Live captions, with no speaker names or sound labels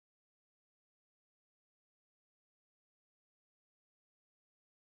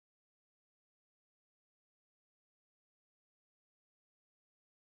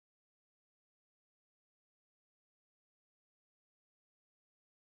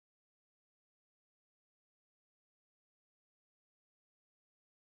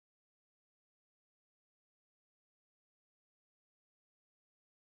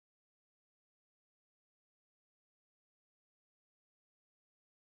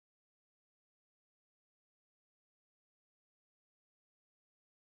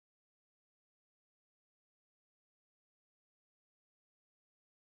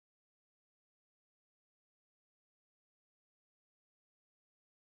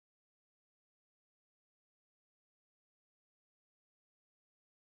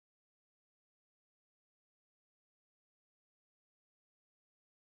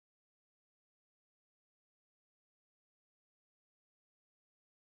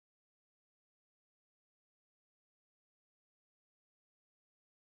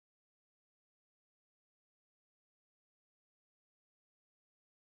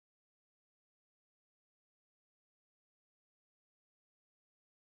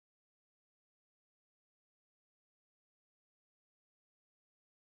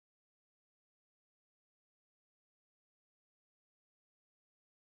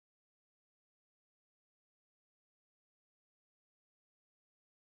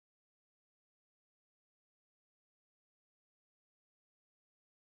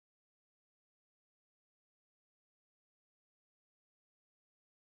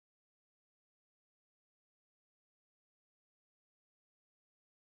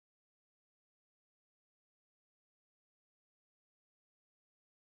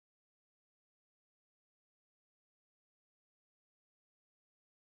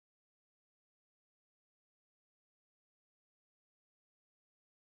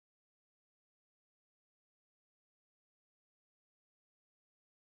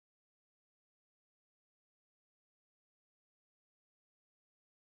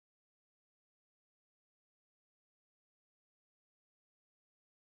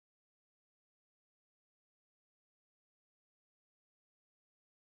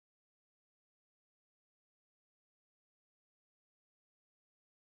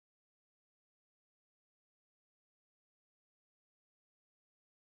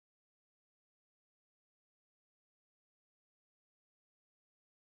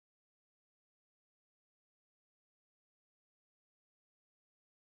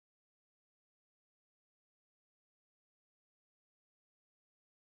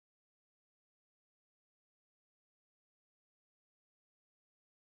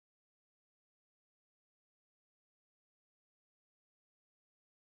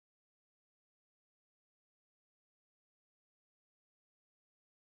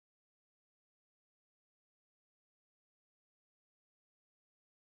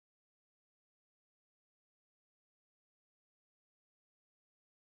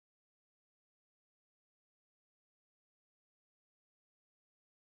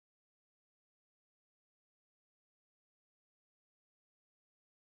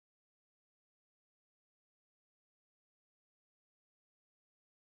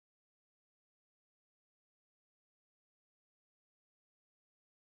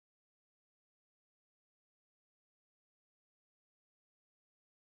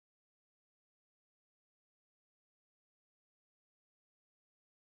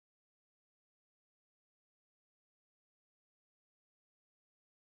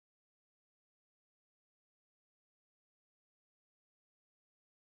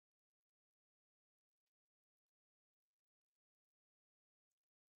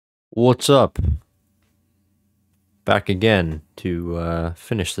What's up? Back again to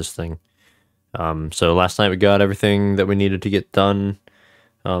finish this thing. So last night we got everything that we needed to get done.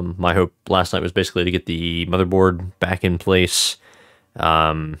 My hope last night was basically to get the motherboard back in place.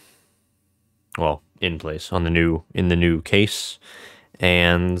 Um, well, in place on the new case,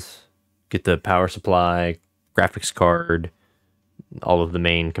 and get the power supply, graphics card, all of the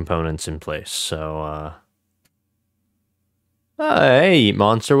main components in place. So, hey,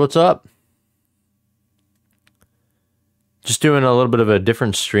 monster, what's up? Just doing a little bit of a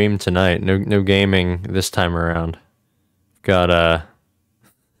different stream tonight. No gaming this time around. Got a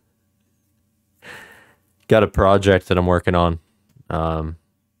got a project that I'm working on. Um,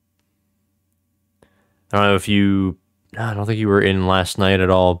 I don't know if you. I don't think you were in last night at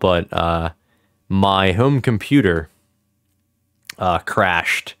all, but my home computer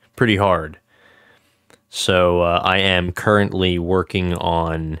crashed pretty hard. So I am currently working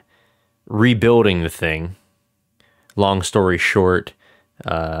on rebuilding the thing. Long story short,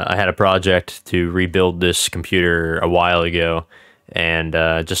 I had a project to rebuild this computer a while ago, and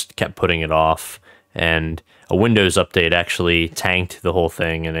just kept putting it off. And a Windows update actually tanked the whole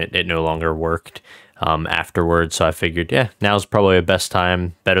thing, and it no longer worked afterwards. So I figured, yeah, now's probably the best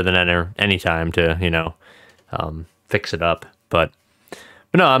time, better than any time to fix it up. But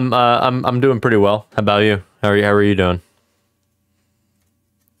no, I'm doing pretty well. How about you? How are you doing?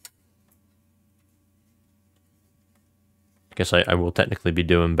 I guess I will technically be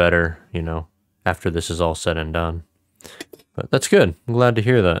doing better, after this is all said and done. But that's good. I'm glad to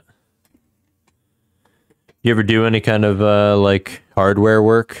hear that. You ever do any kind of like hardware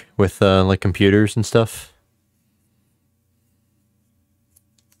work with like computers and stuff?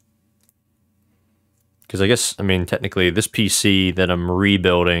 Because I guess, I mean, technically, this PC that I'm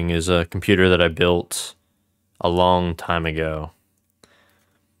rebuilding is a computer that I built a long time ago.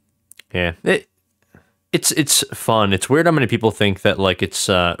 Yeah, it's fun. It's weird how many people think that like it's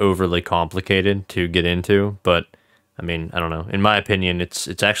overly complicated to get into, but I mean, I don't know. In my opinion,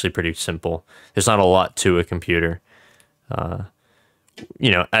 it's actually pretty simple. There's not a lot to a computer.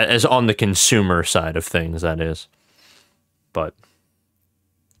 As on the consumer side of things, that is. But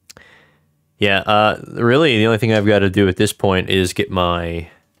yeah, really, the only thing I've got to do at this point is get my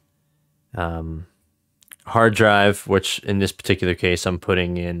hard drive, which in this particular case, I'm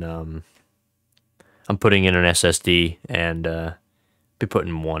putting in an SSD and be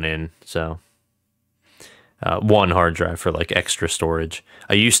putting one in. So one hard drive for like extra storage.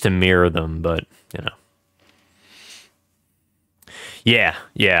 I used to mirror them, but you know. Yeah,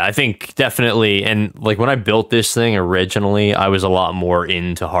 I think definitely. And like when I built this thing originally, I was a lot more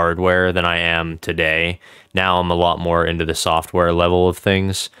into hardware than I am today. Now I'm a lot more into the software level of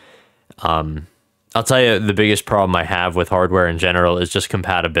things. I'll tell you, the biggest problem I have with hardware in general is just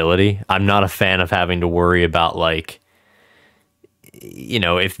compatibility. I'm not a fan of having to worry about like,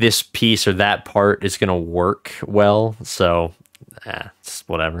 if this piece or that part is going to work well. So, it's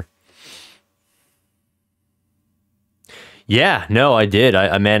whatever. Yeah, no, I did.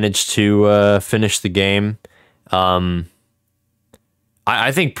 I managed to finish the game. Um,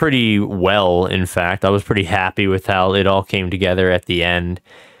 I think pretty well, in fact. I was pretty happy with how it all came together at the end.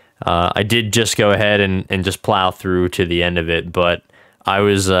 I did just go ahead and just plow through to the end of it, but I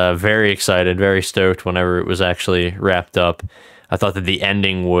was very excited, very stoked whenever it was actually wrapped up. I thought that the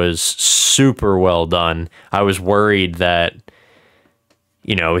ending was super well done. I was worried that,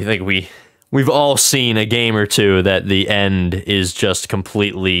 I think we've all seen a game or two that the end is just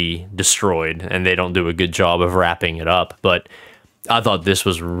completely destroyed and they don't do a good job of wrapping it up. But I thought this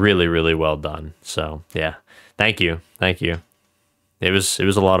was really, really well done. So yeah, thank you. It was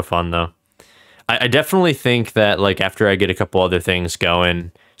a lot of fun though. I definitely think that like after I get a couple other things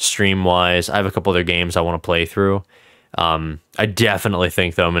going stream wise, I have a couple other games I want to play through. I definitely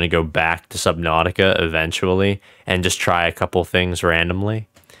think though I'm going to go back to Subnautica eventually and just try a couple things randomly.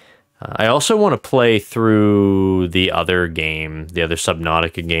 I also want to play through the other game, the other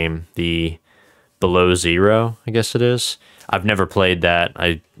Subnautica game, the Below Zero, I guess it is. I've never played that.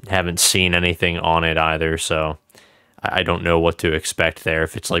 I haven't seen anything on it either, so I don't know what to expect there.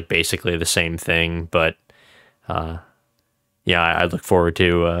 If it's like basically the same thing, but yeah, I look forward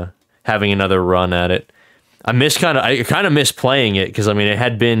to having another run at it. I kind of miss playing it because I mean it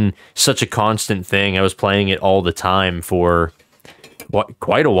had been such a constant thing. I was playing it all the time for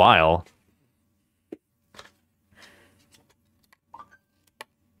quite a while.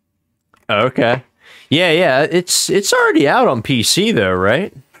 Okay. Yeah. It's already out on PC though,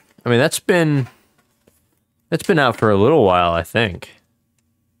 right? I mean that's been out for a little while, I think.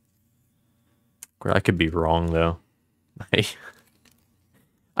 I could be wrong though. I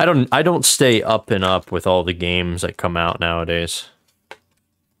I don't stay up and up with all the games that come out nowadays.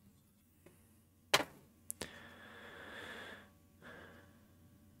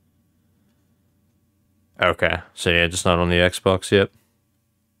 Okay, so yeah, just not on the Xbox yet.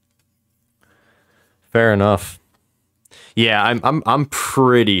 Fair enough. Yeah, I'm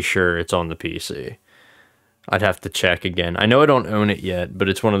pretty sure it's on the PC. I'd have to check again. I know I don't own it yet, but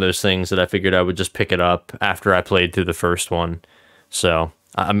it's one of those things that I figured I would just pick it up after I played through the first one. So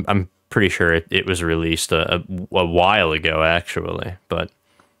I'm pretty sure it was released a while ago, actually, but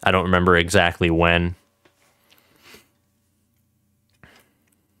I don't remember exactly when.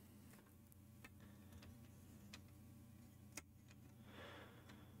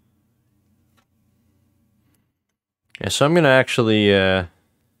 Yeah, so I'm gonna actually yeah.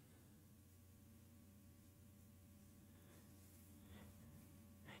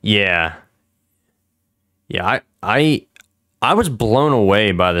 Yeah, I was blown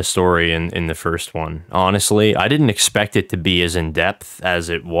away by the story in the first one. Honestly, I didn't expect it to be as in depth as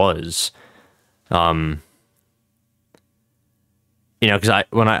it was. Um, because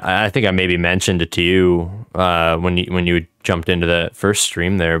I think I maybe mentioned it to you when you jumped into the first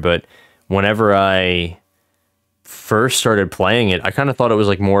stream there, but whenever I first started playing it, I kind of thought it was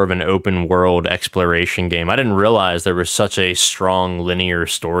like more of an open world exploration game. I didn't realize there was such a strong linear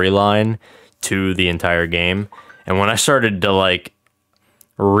storyline to the entire game. And when I started to like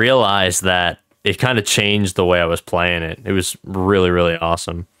realize that, it kind of changed the way I was playing it. It was really, really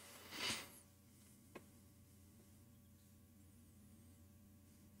awesome.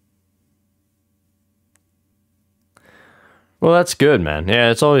 Well, that's good, man.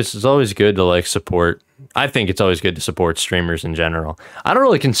 Yeah, it's always good to like support. I think it's always good to support streamers in general. I don't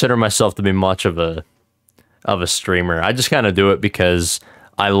really consider myself to be much of a streamer. I just kind of do it because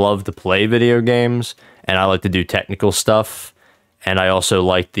I love to play video games and I like to do technical stuff, and I also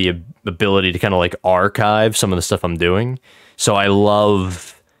like the ability to kind of like archive some of the stuff I'm doing. So I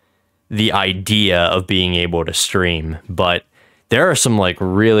love the idea of being able to stream, but there are some like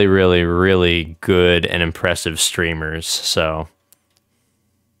really, really, really good and impressive streamers. So,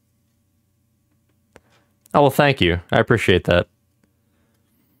 oh well, thank you. I appreciate that.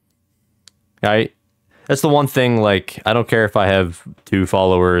 I That's the one thing. Like, I don't care if I have 2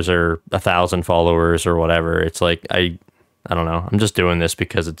 followers or 1,000 followers or whatever. It's like I don't know. I'm just doing this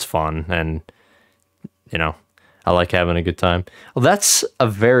because it's fun and you know I like having a good time. Well, that's a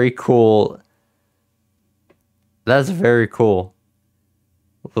very cool. That's very cool.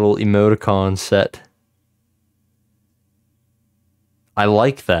 Little emoticon set. I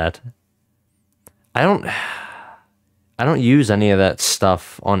like that. I don't I don't use any of that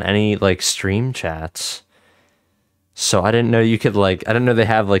stuff on any like stream chats. So I didn't know you could like I didn't know they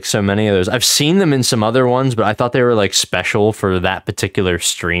have like so many of those. I've seen them in some other ones, but I thought they were like special for that particular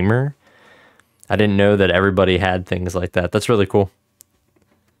streamer. I didn't know that everybody had things like that. That's really cool.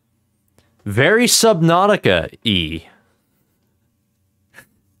 Very Subnautica-y.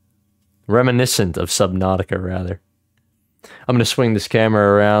 Reminiscent of Subnautica, rather. I'm gonna swing this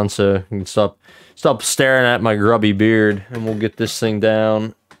camera around so you can stop staring at my grubby beard, and we'll get this thing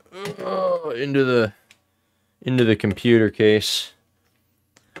down into the computer case.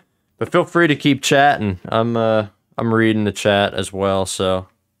 But feel free to keep chatting. I'm reading the chat as well, so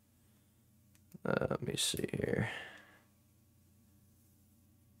let me see here.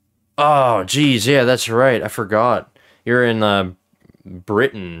 Oh, geez, yeah, that's right. I forgot. You're in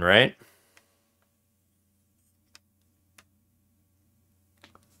Britain, right?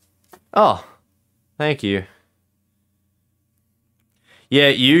 Oh, thank you. Yeah,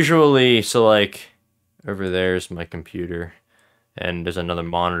 usually, so like, over there's my computer, and there's another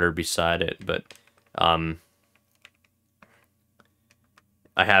monitor beside it, but, I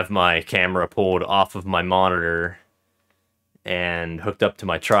have my camera pulled off of my monitor and hooked up to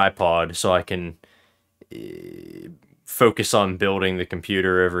my tripod so I can focus on building the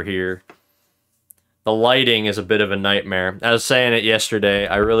computer over here. The lighting is a bit of a nightmare. I was saying it yesterday,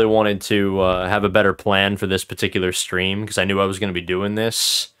 I really wanted to have a better plan for this particular stream because I knew I was going to be doing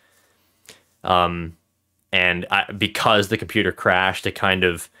this. Because the computer crashed, it kind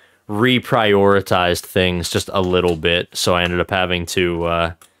of reprioritized things just a little bit. So I ended up having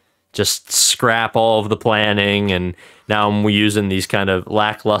to just scrap all of the planning, and now I'm using these kind of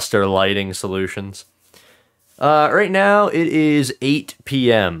lackluster lighting solutions. Right now, it is 8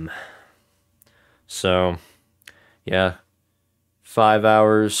 p.m. So, yeah, 5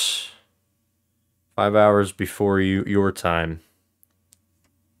 hours. 5 hours before your time.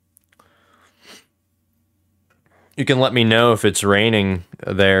 You can let me know if it's raining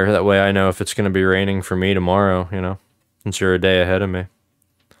there. That way I know if it's going to be raining for me tomorrow, you know, since you're a day ahead of me.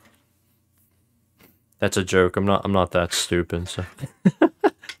 That's a joke. I'm not that stupid. So,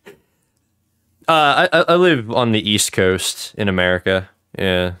 I live on the East Coast in America.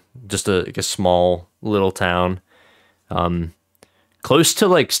 Yeah, just like a small little town, close to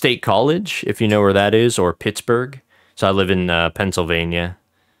like State College, if you know where that is, or Pittsburgh. So I live in Pennsylvania,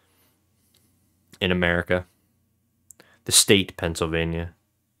 in America, the state Pennsylvania.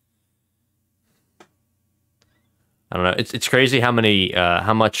 I don't know. It's crazy how many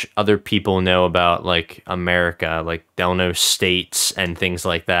how much other people know about like America. Like they'll know states and things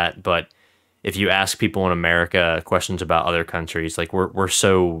like that. But if you ask people in America questions about other countries, like we're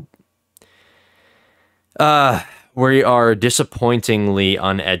so we are disappointingly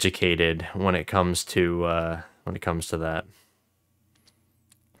uneducated when it comes to that.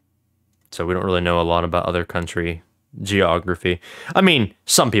 So we don't really know a lot about other country geography. I mean,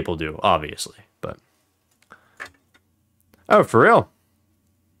 some people do, obviously, but oh, for real?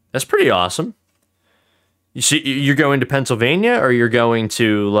 That's pretty awesome. You see, you're going to Pennsylvania, or you're going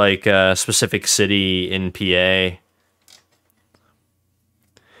to like a specific city in PA?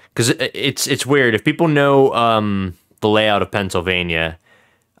 Because it's weird if people know the layout of Pennsylvania.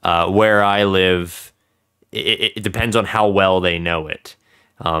 Where I live, it depends on how well they know it.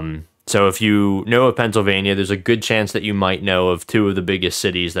 So if you know of Pennsylvania, there's a good chance that you might know of two of the biggest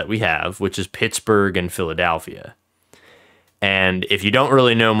cities that we have, which is Pittsburgh and Philadelphia. And if you don't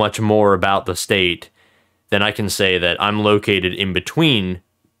really know much more about the state, then I can say that I'm located in between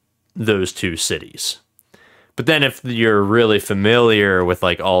those two cities. But then if you're really familiar with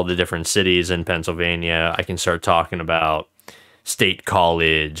like all the different cities in Pennsylvania, I can start talking about State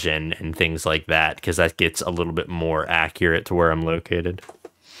College and things like that, because that gets a little bit more accurate to where I'm located.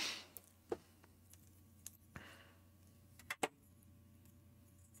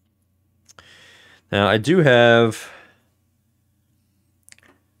 Now, I do have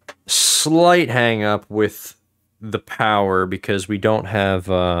slight hang up with the power because we don't have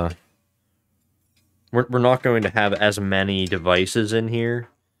we're not going to have as many devices in here.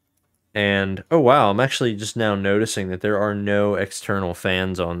 And oh wow, I'm actually just now noticing that there are no external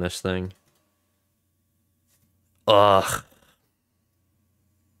fans on this thing. Ugh.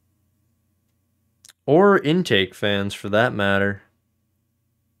 Or intake fans for that matter.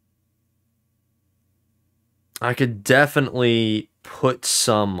 I could definitely put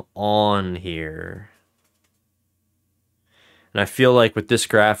some on here. And I feel like with this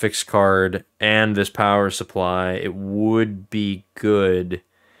graphics card and this power supply, it would be good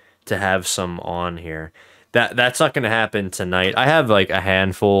to have some on here. That's not going to happen tonight. I have like a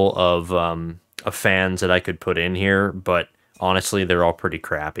handful of fans that I could put in here, but honestly, they're all pretty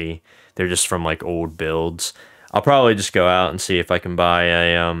crappy. They're just from like old builds. I'll probably just go out and see if I can buy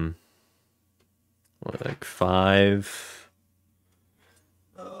a like 5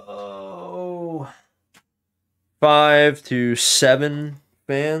 to 7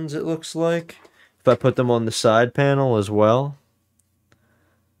 fans, it looks like, if I put them on the side panel as well.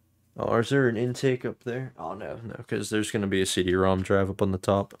 Oh, is there an intake up there? Oh, no, because there's going to be a CD-ROM drive up on the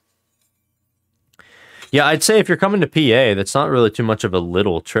top. Yeah, I'd say if you're coming to PA, that's not really too much of a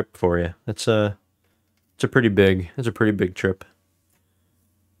little trip for you. It's a pretty big trip.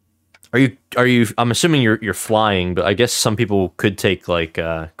 Are you I'm assuming you're flying, but I guess some people could take like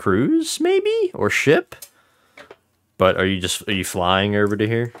cruise maybe or ship. But are you flying over to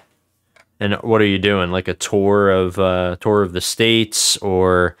here? And what are you doing? Like a tour of the states,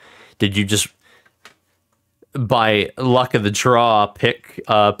 or did you just by luck of the draw pick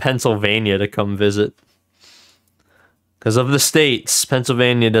Pennsylvania to come visit? Because of the states,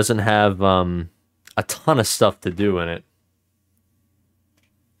 Pennsylvania doesn't have a ton of stuff to do in it.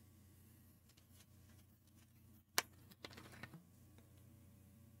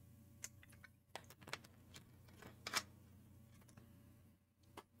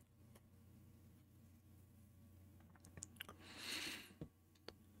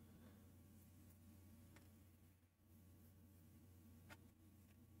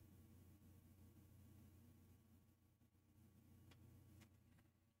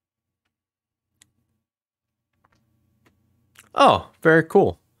 Oh, very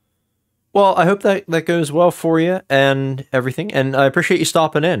cool. Well, I hope that goes well for you and everything, and I appreciate you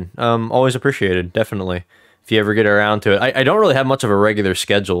stopping in. Always appreciated, definitely. If you ever get around to it, I don't really have much of a regular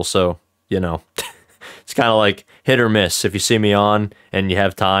schedule, so you know, it's kind of like hit or miss. If you see me on and you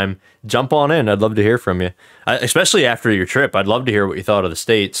have time, jump on in. I'd love to hear from you, especially after your trip. I'd love to hear what you thought of the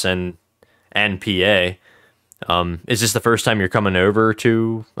states and PA. Is this the first time you're coming over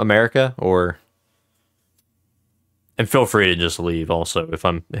to America, or? And feel free to just leave also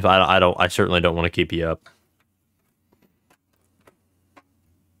I certainly don't want to keep you up.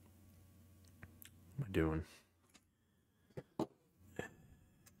 doing?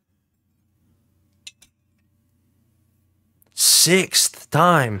 Sixth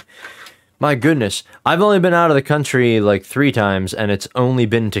time. My goodness. I've only been out of the country like 3 times, and it's only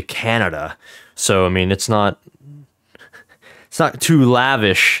been to Canada. So, I mean, it's not too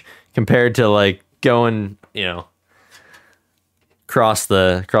lavish compared to like going, you know, across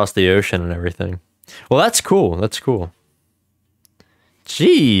the ocean and everything. Well, that's cool. That's cool.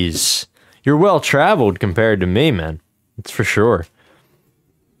 Jeez. You're well traveled compared to me, man. That's for sure.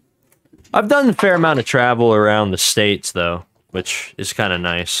 I've done a fair amount of travel around the States, though, which is kind of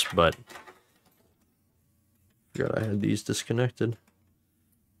nice, but... God, I had these disconnected.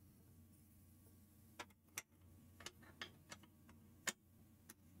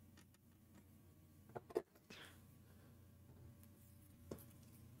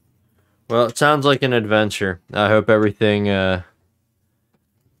 Well, it sounds like an adventure. I hope everything,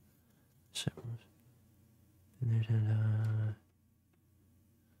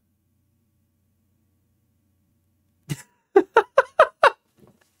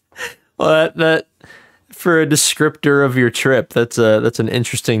 Well, that for a descriptor of your trip, that's an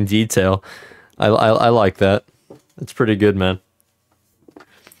interesting detail. I like that. That's pretty good, man.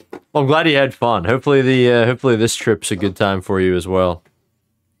 Well, I'm glad you had fun. Hopefully hopefully this trip's a good time for you as well.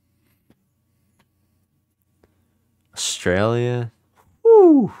 Australia.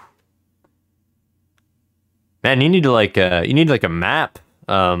 Woo. Man, you need like a map,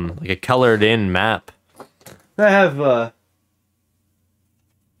 like a colored in map. I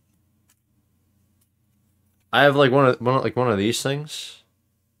have like one of these things.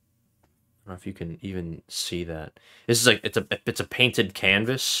 I don't know if you can even see that. This is like it's a painted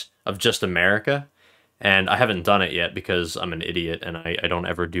canvas of just America, and I haven't done it yet because I'm an idiot and I don't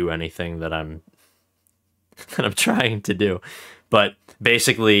ever do anything that I'm trying to do. But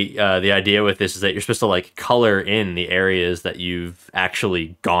basically, the idea with this is that you're supposed to like color in the areas that you've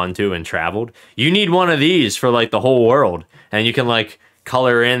actually gone to and traveled. You need one of these for like the whole world, and you can like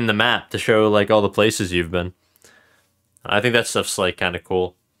color in the map to show like all the places you've been. I think that stuff's like kind of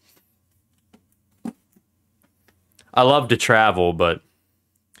cool. I love to travel, but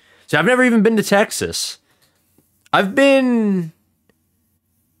see, I've never even been to Texas. I've been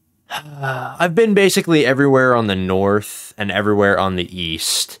basically everywhere on the north and everywhere on the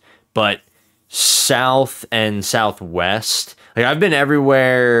east, but south and southwest. Like I've been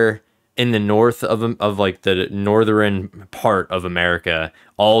everywhere in the north of like the northern part of America,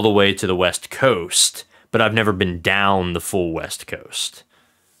 all the way to the west coast, but I've never been down the full west coast.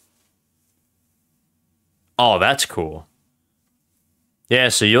 Oh, that's cool. Yeah,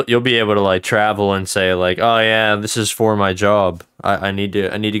 so you'll be able to like travel and say like, oh yeah, this is for my job. I need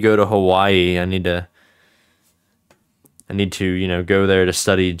to go to Hawaii. I need to you know go there to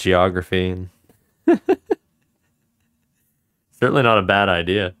study geography. Certainly not a bad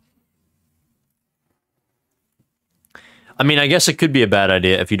idea. I mean, I guess it could be a bad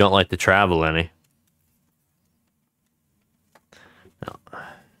idea if you don't like to travel any. No.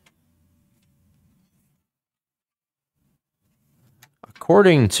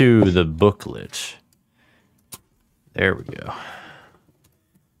 According to the booklet, there we go.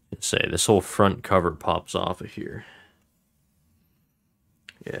 Let's say this whole front cover pops off of here.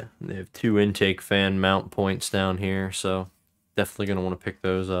 Yeah, they have 2 intake fan mount points down here, so definitely going to want to pick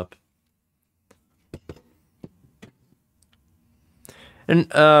those up. And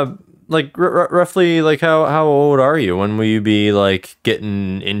like roughly like how old are you? When will you be like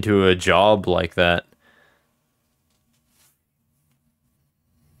getting into a job like that?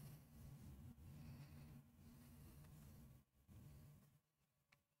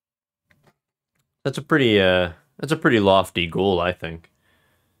 That's a pretty lofty goal, I think.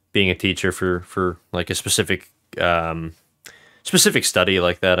 Being a teacher for like a specific study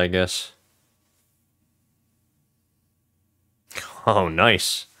like that, I guess. Oh,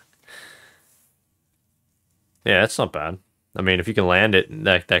 nice. Yeah, that's not bad. I mean, if you can land it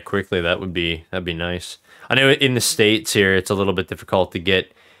that quickly, that'd be nice. I know in the States here, it's a little bit difficult to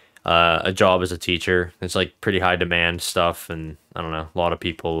get a job as a teacher. It's like pretty high demand stuff, and I don't know, a lot of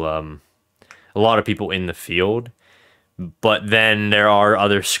people in the field. But then there are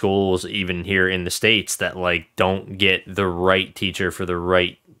other schools even here in the States that like don't get the right teacher for the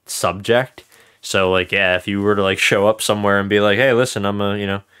right subject. So like, yeah, if you were to like show up somewhere and be like, hey, listen, I'm a, you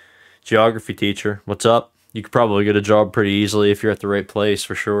know, geography teacher. What's up? You could probably get a job pretty easily if you're at the right place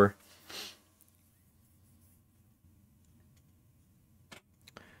for sure.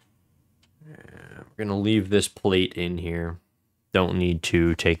 We're gonna leave this plate in here. Don't need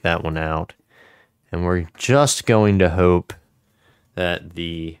to take that one out. And we're just going to hope that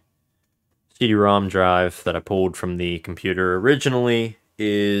the CD-ROM drive that I pulled from the computer originally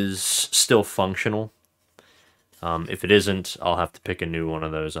is still functional. If it isn't, I'll have to pick a new one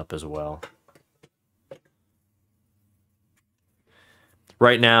of those up as well.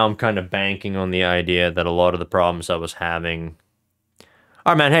 Right now, I'm kind of banking on the idea that a lot of the problems I was having...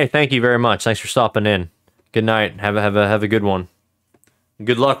 All right, man. Hey, thank you very much. Thanks for stopping in. Good night. Have a good one.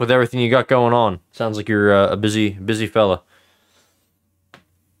 Good luck with everything you got going on. Sounds like you're a busy fella.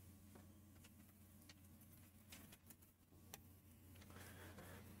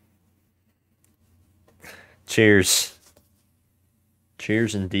 Cheers.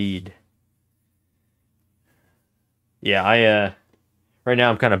 Cheers indeed. Yeah, right now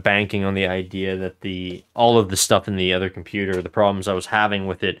I'm kind of banking on the idea that all of the stuff in the other computer, the problems I was having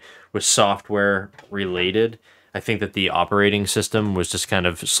with it was software related. I think that the operating system was just kind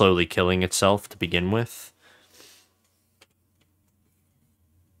of slowly killing itself to begin with.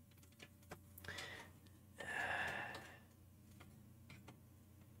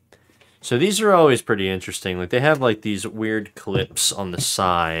 So these are always pretty interesting. Like, they have like these weird clips on the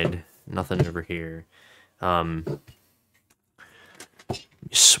side. Nothing over here.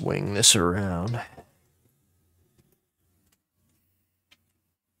 Swing this around.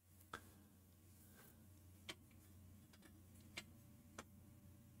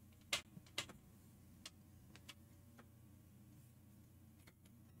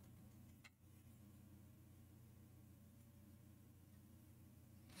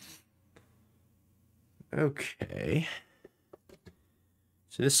 Okay.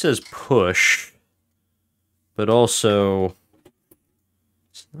 So this says push, but also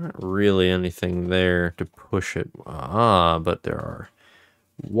it's not really anything there to push it. But there are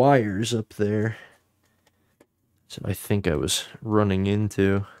wires up there. So I think I was running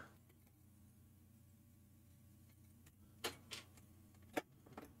into.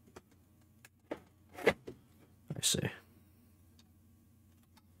 I see.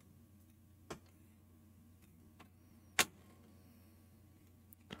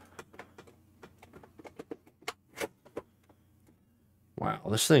 Wow,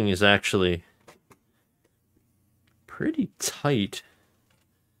 this thing is actually pretty tight.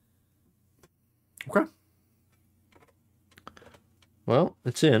 Okay. Well,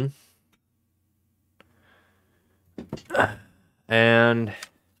 it's in. And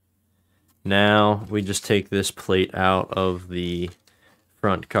now we just take this plate out of the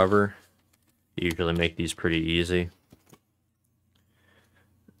front cover. Usually make these pretty easy.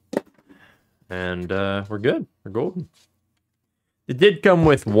 And we're good. We're golden. It did come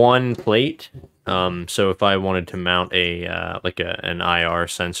with one plate, so if I wanted to mount an IR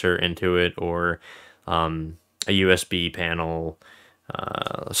sensor into it, or a USB panel,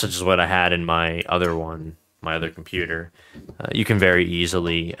 such as what I had in my other computer, you can very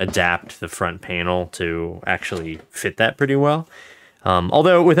easily adapt the front panel to actually fit that pretty well.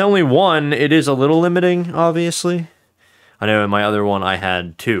 Although with only one, it is a little limiting, obviously. I know in my other one I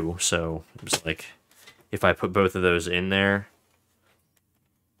had two, so it was like, if I put both of those in there,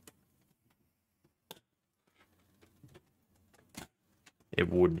 it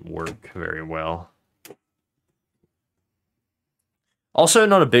wouldn't work very well. Also,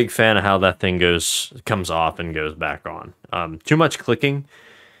 not a big fan of how that thing comes off and goes back on. Too much clicking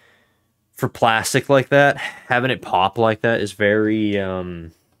for plastic like that. Having it pop like that is very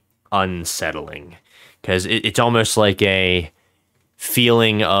unsettling, because it's almost like a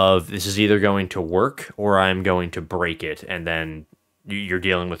feeling of this is either going to work or I'm going to break it, and then you're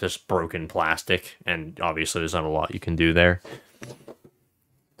dealing with this broken plastic, and obviously there's not a lot you can do there.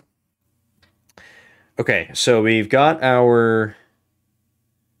 Okay, so we've got our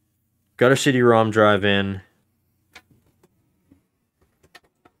CD-ROM drive in.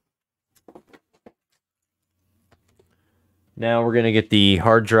 Now we're going to get the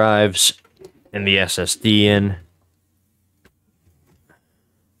hard drives and the SSD in.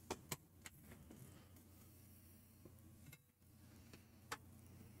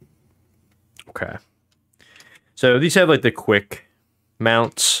 Okay. So these have like the quick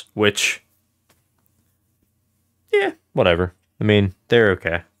mounts, which, yeah, whatever. I mean, they're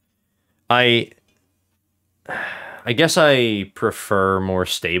okay. I guess I prefer more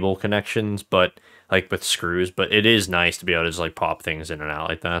stable connections, but like with screws, but it is nice to be able to just like pop things in and out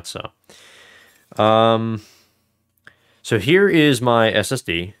like that. So so here is my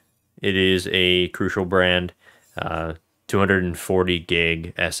SSD. It is a Crucial brand 240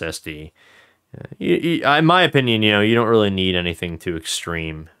 gig SSD. In my opinion, you don't really need anything too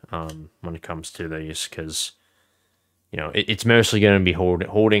extreme when it comes to these, because it's mostly going to be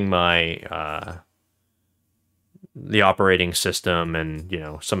holding my the operating system and, you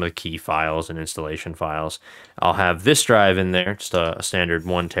know, some of the key files and installation files. I'll have this drive in there, just a standard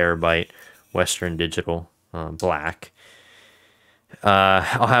 1 terabyte Western Digital black.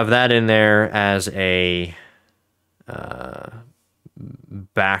 I'll have that in there as a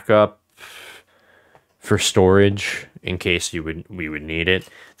backup for storage in case we would need it.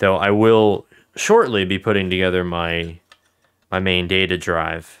 Though I will shortly be putting together my main data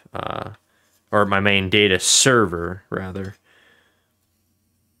drive, or my main data server rather.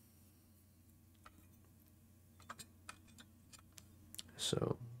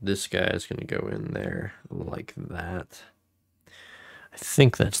 So this guy is going to go in there like that. I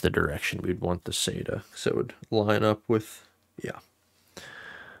think that's the direction we'd want the SATA, so it would line up with, yeah.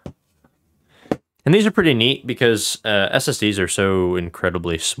 And these are pretty neat because SSDs are so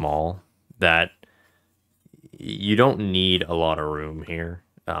incredibly small that you don't need a lot of room here,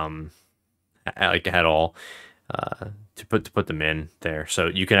 like at all, to put them in there. So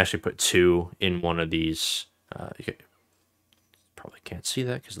you can actually put two in one of these. You probably can't see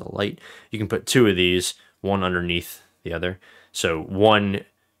that because of the light. You can put two of these, one underneath the other. So one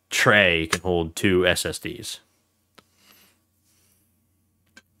tray can hold two SSDs.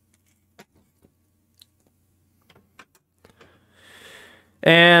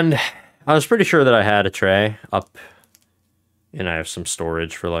 And I was pretty sure that I had a tray up, and I have some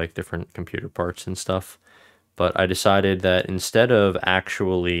storage for like different computer parts and stuff. But I decided that instead of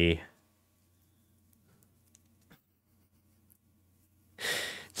actually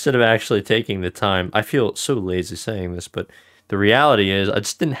taking the time, I feel so lazy saying this, but the reality is I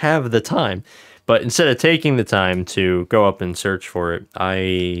just didn't have the time. But instead of taking the time to go up and search for it,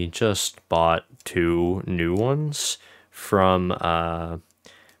 I just bought two new ones from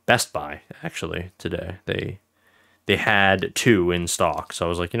Best Buy, actually, today. They had two in stock, so I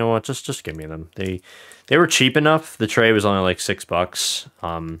was like, you know what, just give me them. They were cheap enough. The tray was only like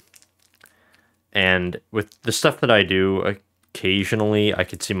 $6. And with the stuff that I do, occasionally I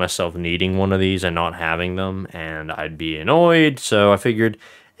could see myself needing one of these and not having them, and I'd be annoyed. So I figured,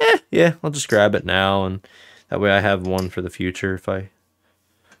 yeah, I'll just grab it now, and that way I have one for the future if I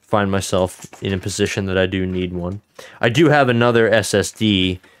find myself in a position that I do need one. I do have another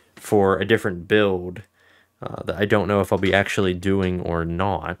SSD for a different build that I don't know if I'll be actually doing or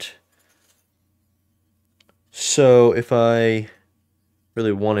not. So if I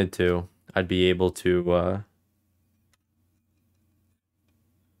really wanted to, I'd be able to,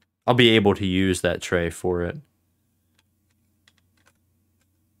 I'll be able to use that tray for it.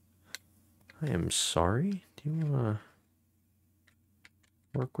 I am sorry. Do you want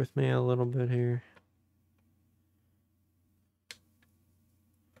to work with me a little bit here?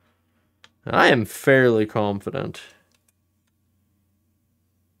 I am fairly confident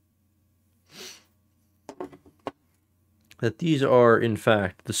that these are, in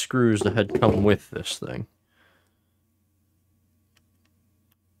fact, the screws that had come with this thing.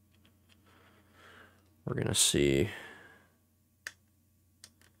 We're going to see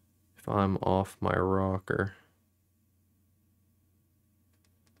if I'm off my rocker.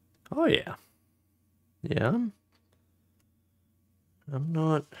 Oh, yeah. Yeah, I'm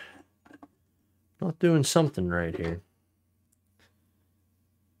not doing something right here.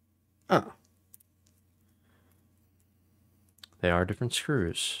 Oh. They are different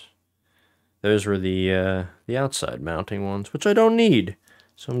screws. Those were the outside mounting ones, which I don't need.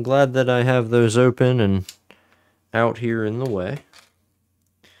 So I'm glad that I have those open and out here in the way.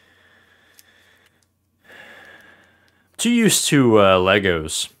 Too used to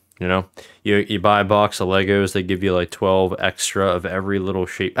Legos, you know? You buy a box of Legos, they give you like 12 extra of every little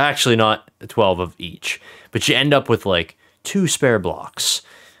shape. Actually, not 12 of each, but you end up with like 2 spare blocks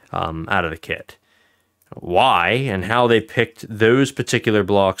out of the kit. Why and how they picked those particular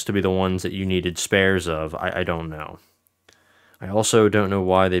blocks to be the ones that you needed spares of, I don't know. I also don't know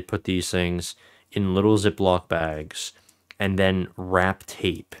why they put these things in little Ziploc bags and then wrap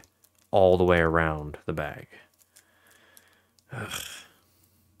tape all the way around the bag. Ugh.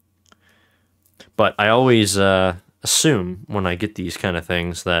 But I always assume when I get these kind of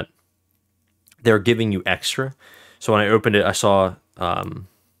things that they're giving you extra. So when I opened it, I saw... you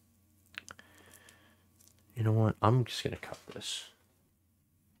know what? I'm just going to cut this.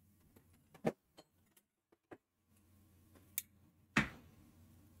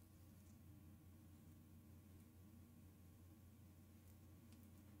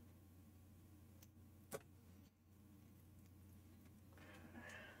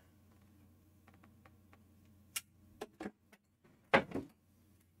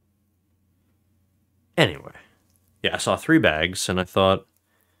 Anyway, yeah, I saw 3 bags, and I thought,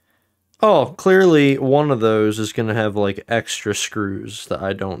 Oh, clearly one of those is going to have like extra screws that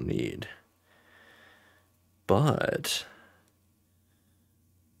I don't need. But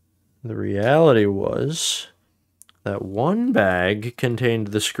the reality was that one bag contained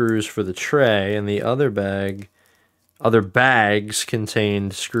the screws for the tray and the other bags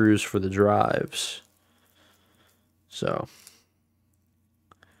contained screws for the drives. So,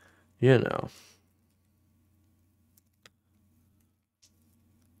 you know.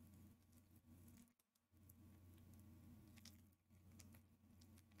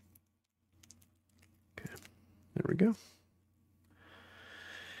 Okay, there we go.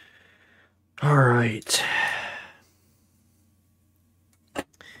 All right.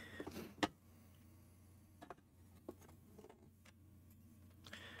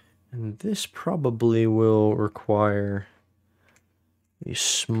 And this probably will require a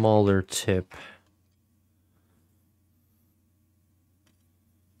smaller tip.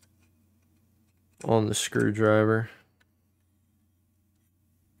 On the screwdriver.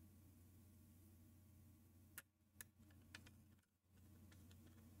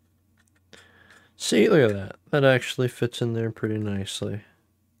 See, look at that. That actually fits in there pretty nicely.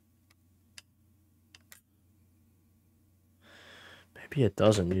 Maybe it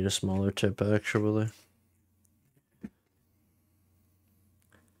doesn't need a smaller tip, actually.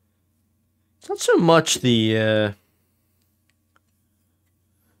 It's not so much the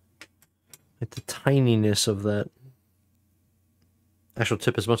like the tininess of that actual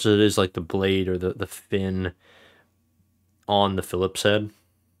tip as much as it is like the blade or the fin on the Phillips head.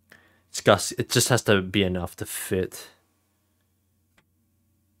 It just has to be enough to fit.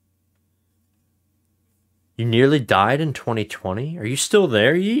 You nearly died in 2020? Are you still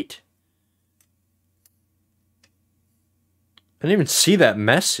there, Yeet? I didn't even see that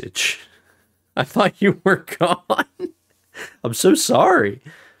message. I thought you were gone. I'm so sorry.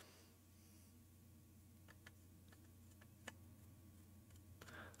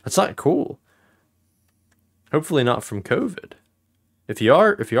 That's not cool. Hopefully not from COVID. If you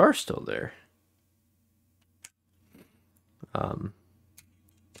are still there.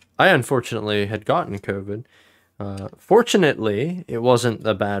 I unfortunately had gotten COVID. Fortunately, it wasn't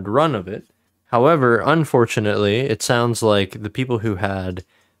a bad run of it. However, unfortunately, it sounds like the people who had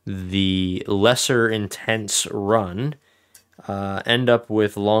the lesser intense run end up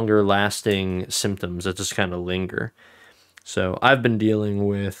with longer lasting symptoms that just kind of linger. So I've been dealing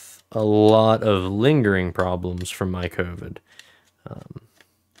with a lot of lingering problems from my COVID.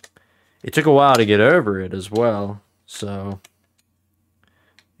 It took a while to get over it as well, so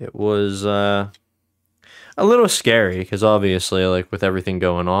it was a little scary because obviously, like with everything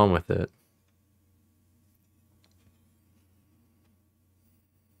going on with it.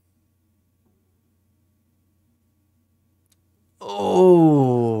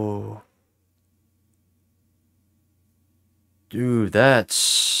 Oh, dude,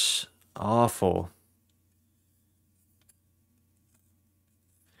 that's awful.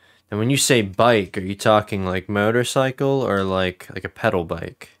 And when you say bike, are you talking like motorcycle or like a pedal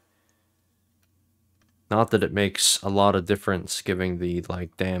bike? Not that it makes a lot of difference giving the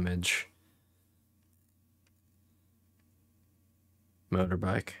like damage.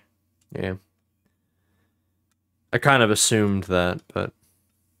 Motorbike. Yeah. I kind of assumed that, but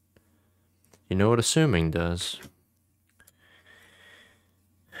you know what assuming does.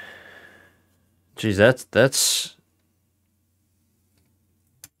 Geez, that's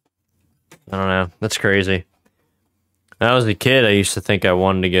I don't know. That's crazy. When I was a kid, I used to think I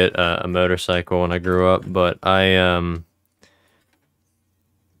wanted to get a motorcycle when I grew up, but I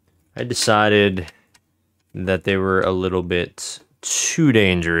decided that they were a little bit too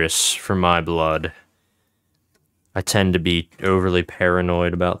dangerous for my blood. I tend to be overly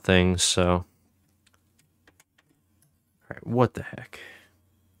paranoid about things, so. Alright, what the heck?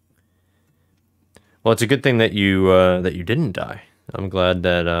 Well, it's a good thing that you didn't die. I'm glad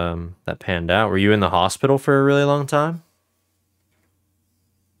that that panned out. Were you in the hospital for a really long time?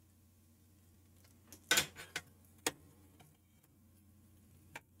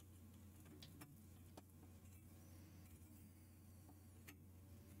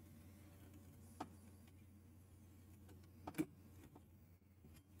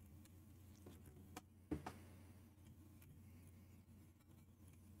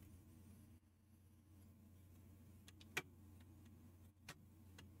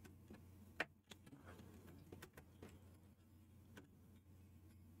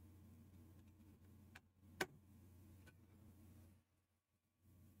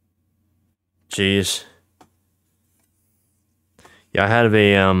 Jeez. Yeah, I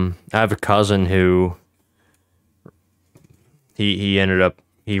have a cousin who he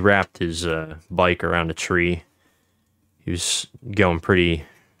he wrapped his bike around a tree. He was going pretty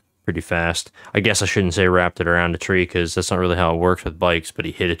fast. I guess I shouldn't say wrapped it around a tree because that's not really how it works with bikes, but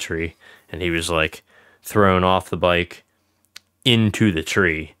he hit a tree and he was like thrown off the bike into the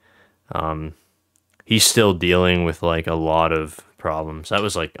tree. He's still dealing with like a lot of problems. That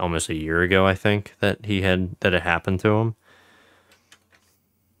was like almost a year ago, I think, that it happened to him.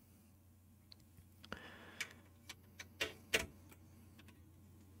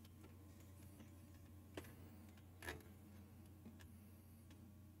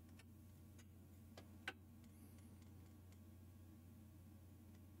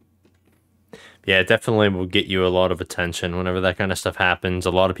 Yeah, it definitely will get you a lot of attention whenever that kind of stuff happens.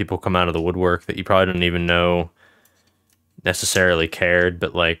 A lot of people come out of the woodwork that you probably don't even know necessarily cared,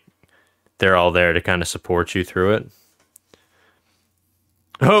 but like they're all there to kind of support you through it.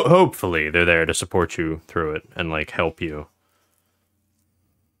 Hopefully, they're there to support you through it and like help you.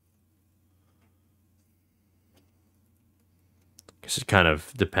 Because it kind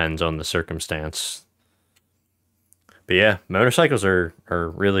of depends on the circumstance. But yeah, motorcycles are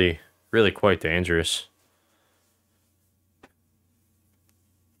really quite dangerous.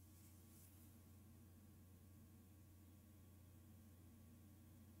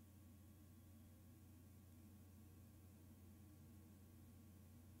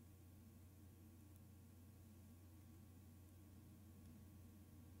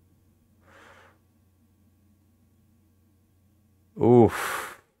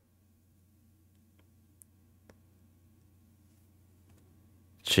 Oof.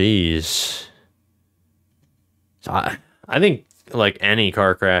 Jeez. I think like any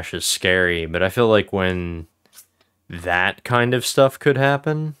car crash is scary, but I feel like when that kind of stuff could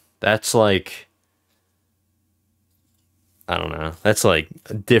happen, that's like I don't know. That's like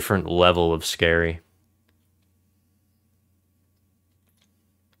a different level of scary.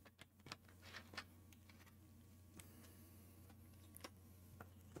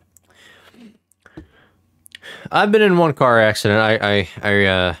 I've been in one car accident.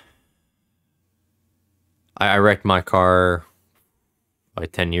 I wrecked my car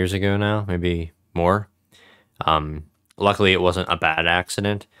like 10 years ago now, maybe more. Luckily, it wasn't a bad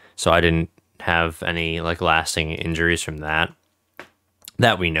accident, so I didn't have any like lasting injuries from that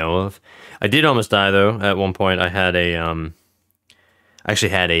we know of. I did almost die though. At one point, I had I actually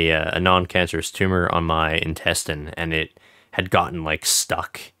had a non-cancerous tumor on my intestine, and it had gotten like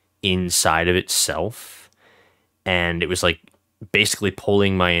stuck inside of itself, and it was like basically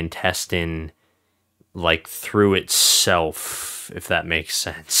pulling my intestine like through itself, if that makes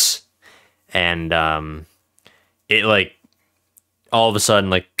sense. And it like all of a sudden,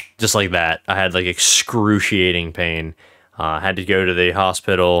 like just like that, I had like excruciating pain. Had to go to the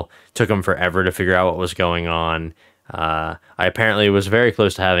hospital. Took them forever to figure out what was going on. I apparently was very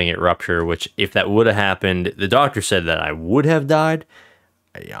close to having it rupture, which if that would have happened, the doctor said that I would have died.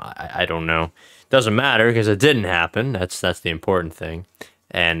 I don't know. Doesn't matter because it didn't happen. That's the important thing.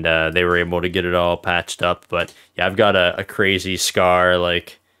 And they were able to get it all patched up. But yeah, I've got a crazy scar,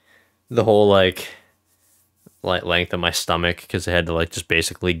 like the whole like length of my stomach, because they had to like just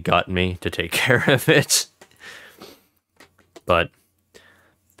basically gut me to take care of it. But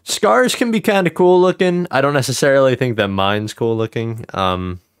scars can be kind of cool looking. I don't necessarily think that mine's cool looking.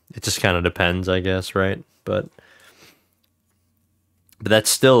 It just kind of depends, I guess, right? But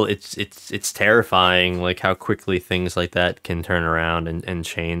that's still it's terrifying, like how quickly things like that can turn around and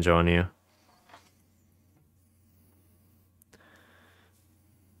change on you.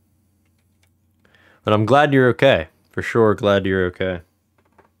 But I'm glad you're okay. For sure, glad you're okay.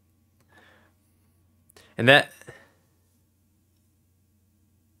 And that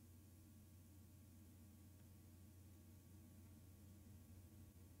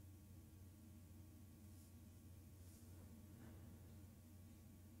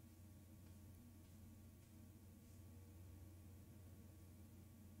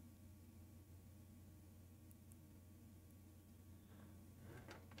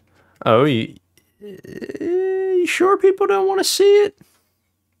oh, you sure people don't want to see it?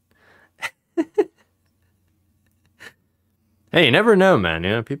 Hey, you never know, man.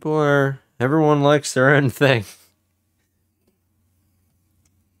 You know, everyone likes their own thing.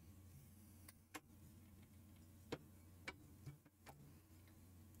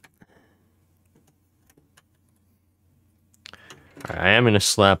 I am going to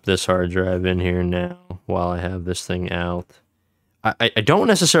slap this hard drive in here now while I have this thing out. I don't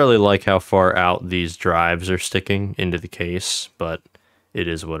necessarily like how far out these drives are sticking into the case, but it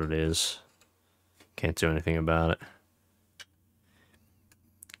is what it is. Can't do anything about it.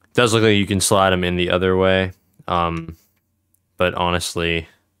 Does look like you can slide them in the other way, but honestly,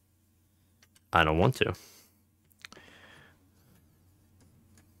 I don't want to.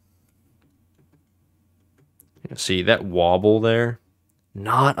 See that wobble there?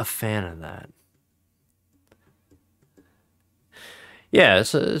 Not a fan of that. Yeah,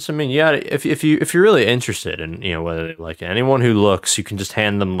 it's I mean, yeah, if you're really interested in, whether they like it, anyone who looks, you can just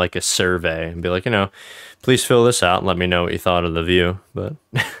hand them like a survey and be like, please fill this out and let me know what you thought of the view. But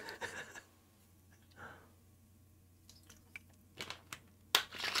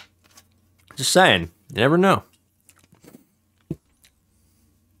just saying, you never know.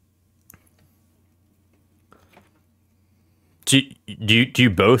 Do you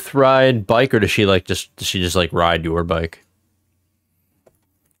both ride bike, or does she just like ride your bike?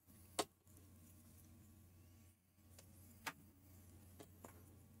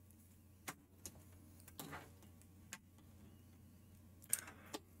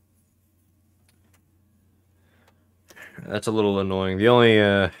 That's a little annoying. The only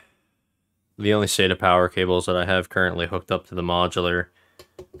SATA power cables that I have currently hooked up to the modular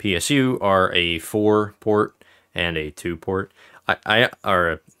PSU are a 4 port and a 2 port. Yeah,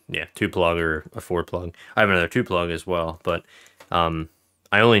 2 plug or a 4 plug. I have another 2 plug as well, but I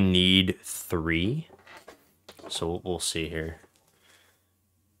only need 3. So we'll see here.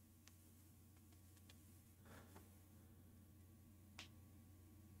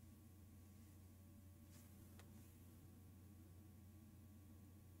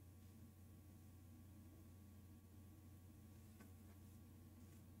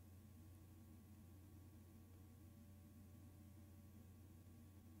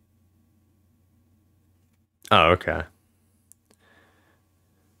 Oh, okay.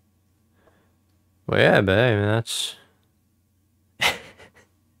 Well, yeah, but hey, that's...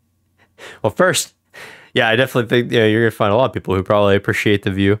 Well, first, yeah, I definitely think you're gonna find a lot of people who probably appreciate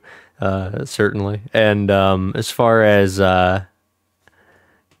the view, certainly. And as far as that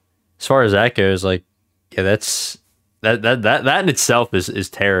goes, like, yeah, that in itself is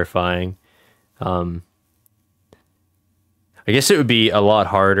terrifying. I guess it would be a lot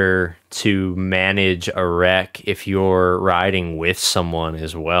harder to manage a wreck if you're riding with someone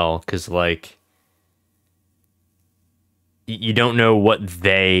as well, because like you don't know what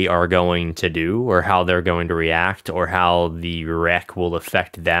they are going to do or how they're going to react or how the wreck will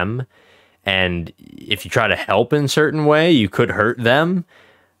affect them. And if you try to help in a certain way, you could hurt them.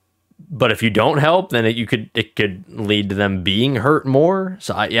 But if you don't help, then it could lead to them being hurt more.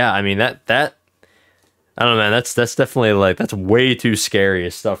 So I mean that I don't know, man. That's definitely like that's way too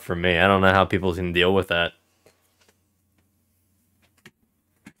scary stuff for me. I don't know how people can deal with that.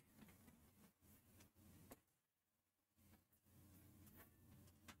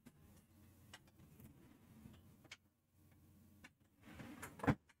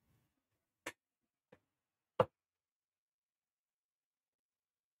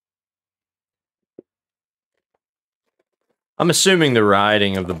 I'm assuming the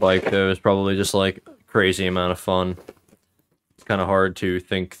riding of the bike though is probably just like a crazy amount of fun. It's kind of hard to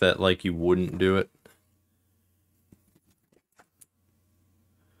think that like you wouldn't do it.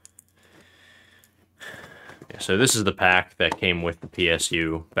 Yeah, so this is the pack that came with the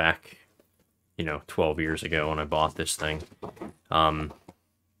PSU back, 12 years ago when I bought this thing. Lots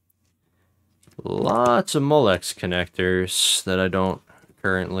of Molex connectors that I don't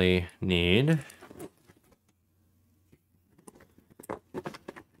currently need.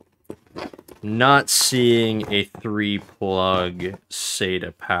 Not seeing a 3-plug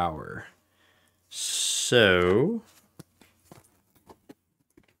SATA power. So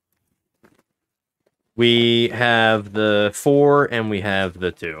we have the 4 and we have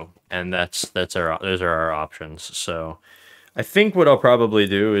the 2, and those are our options. So I think what I'll probably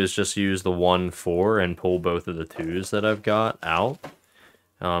do is just use the 1-4 and pull both of the 2s that I've got out,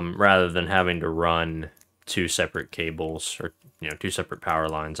 rather than having to run 2 separate cables or 2 separate power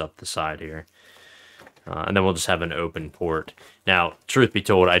lines up the side here. And then we'll just have an open port. Now, truth be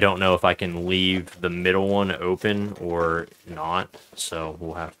told, I don't know if I can leave the middle one open or not, so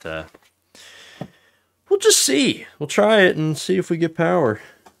we'll just see. We'll try it and see if we get power.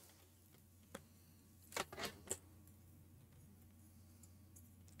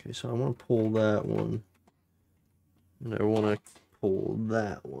 Okay, so I want to pull that one. And I want to pull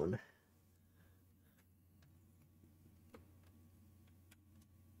that one.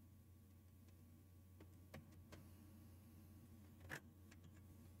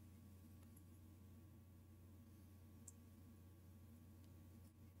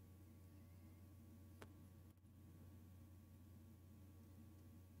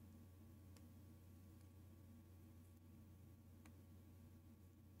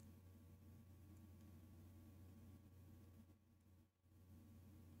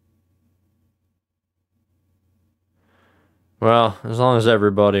 Well, as long as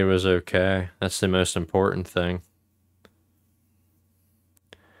everybody was okay, that's the most important thing.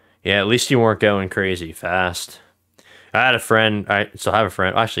 Yeah, at least you weren't going crazy fast. I had a friend. I still have a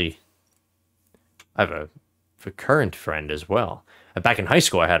friend. Actually, I have a current friend as well. Back in high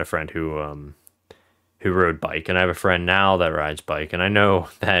school, I had a friend who rode bike, and I have a friend now that rides bike. And I know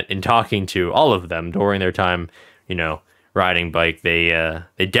that in talking to all of them during their time, you know, riding bike, they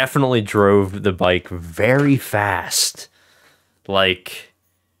definitely drove the bike very fast, like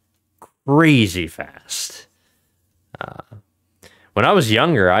crazy fast. When I was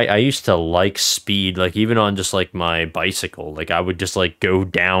younger, I used to like speed, like even on just like my bicycle. Like I would just like go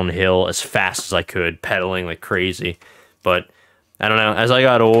downhill as fast as I could, pedaling like crazy. But I don't know, as I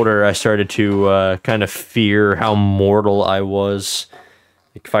got older, I started to kind of fear how mortal I was.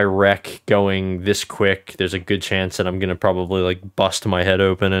 Like if I wreck going this quick, there's a good chance that I'm gonna probably like bust my head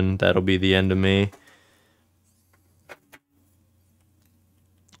open and that'll be the end of me.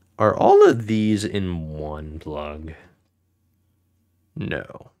 Are all of these in one plug?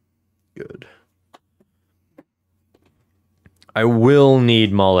 No. Good. I will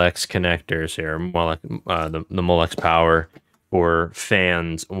need Molex connectors here, the Molex power for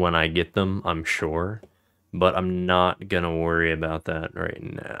fans when I get them, I'm sure. But I'm not going to worry about that right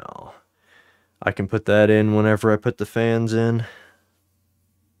now. I can put that in whenever I put the fans in.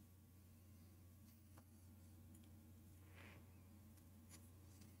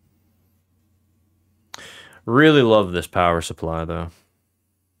 Really love this power supply, though.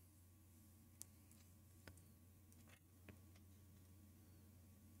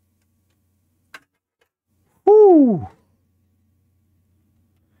 Woo!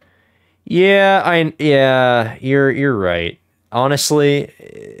 Yeah, you're right. Honestly,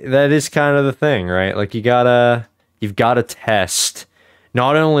 that is kind of the thing, right? Like you've gotta test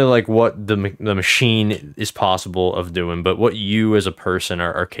not only like what the machine is possible of doing, but what you as a person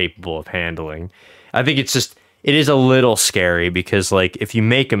are capable of handling. I think it is a little scary because like if you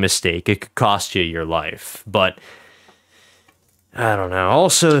make a mistake, it could cost you your life. But I don't know.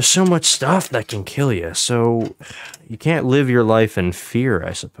 Also, there's so much stuff that can kill you, so you can't live your life in fear,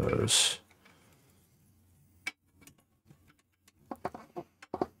 I suppose.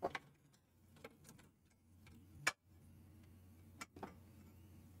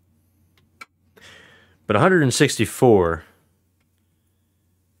 But 164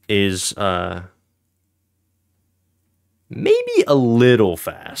 is maybe a little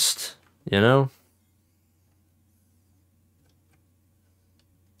fast, you know?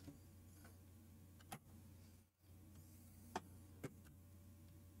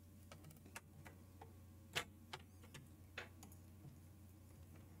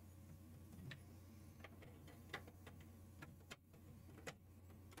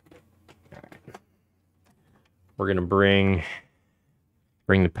 We're gonna bring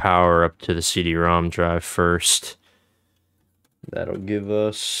the power up to the CD-ROM drive first. That'll give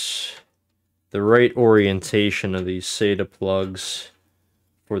us the right orientation of these SATA plugs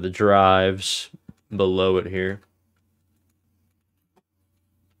for the drives below it here.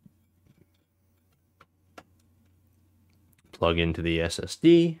 Plug into the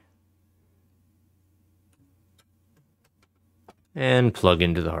SSD. And plug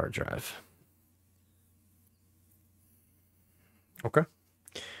into the hard drive. Okay.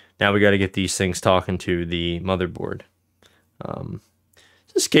 Now we got to get these things talking to the motherboard.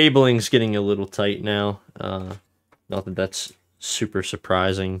 This cabling's getting a little tight now. Not that that's super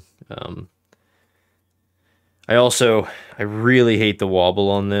surprising. I really hate the wobble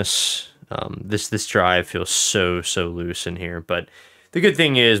on this. This drive feels so loose in here. But the good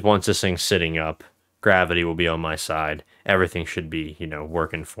thing is, once this thing's sitting up, gravity will be on my side. Everything should be,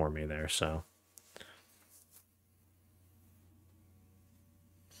 working for me there. So.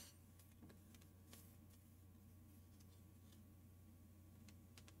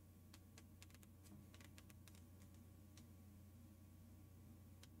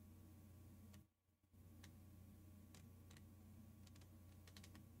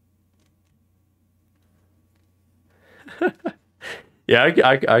 Yeah,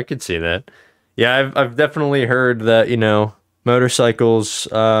 I could see that. Yeah, I've definitely heard that, motorcycles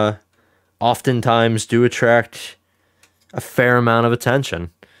oftentimes do attract a fair amount of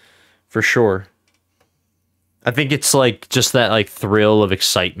attention, for sure. I think it's like just that like thrill of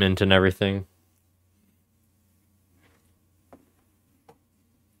excitement and everything.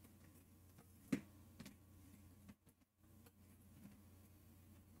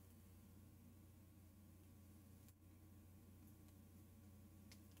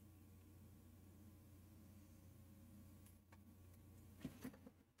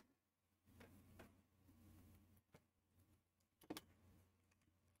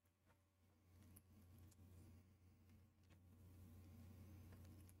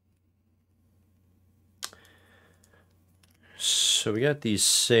 so we got these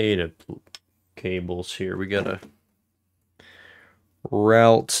SATA cables here. We gotta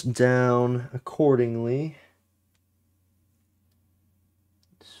route down accordingly.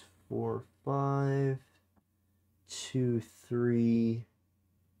 4, 5, 2, 3,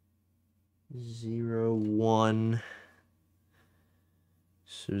 0, 1.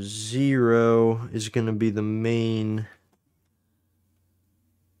 So 0 is going to be the main.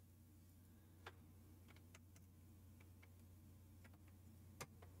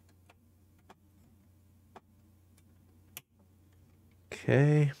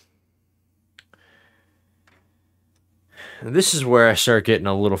 Okay. This is where I start getting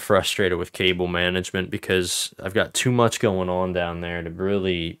a little frustrated with cable management because I've got too much going on down there to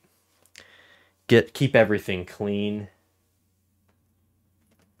really keep everything clean.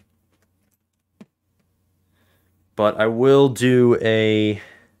 But I will do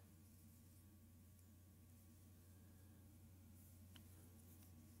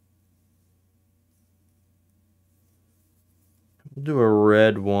we'll do a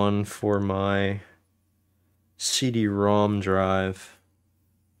red one for my CD-ROM drive.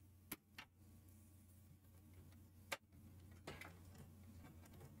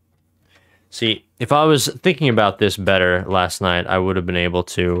 See, if I was thinking about this better last night, I would have been able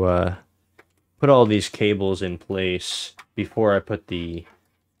to put all these cables in place before I put the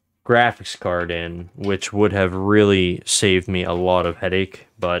graphics card in, which would have really saved me a lot of headache,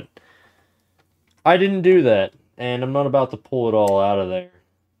 but I didn't do that, and I'm not about to pull it all out of there.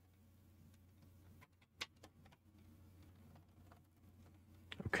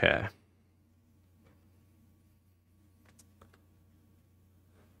 Okay.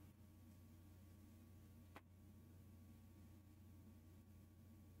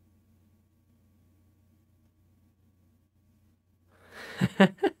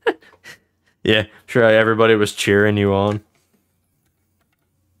 Yeah, sure everybody was cheering you on.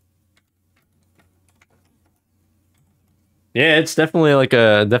 Yeah, it's definitely like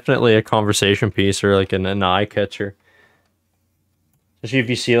a conversation piece or like an eye catcher. Especially if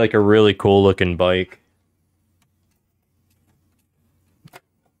you see like a really cool looking bike.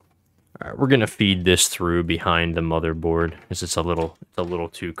 All right, we're gonna feed this through behind the motherboard because it's a little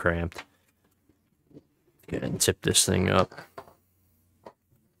too cramped. Go ahead and tip this thing up.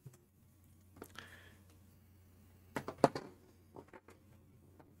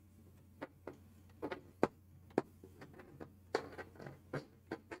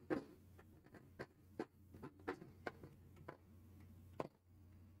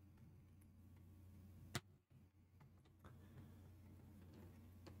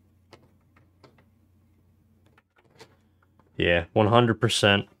 Yeah,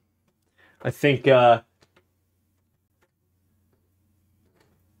 100%. I think sorry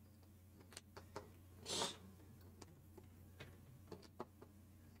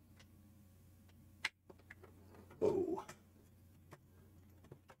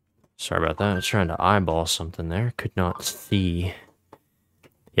about that. I was trying to eyeball something there. Could not see.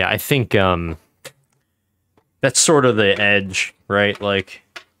 Yeah, I think that's sort of the edge, right? Like,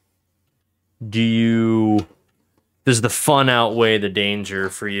 does the fun outweigh the danger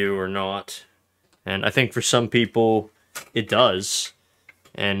for you or not? And I think for some people, it does.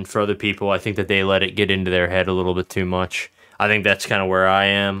 And for other people, I think that they let it get into their head a little bit too much. I think that's kind of where I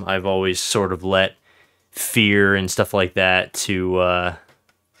am. I've always sort of let fear and stuff like that to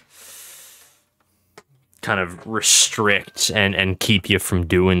kind of restrict and keep you from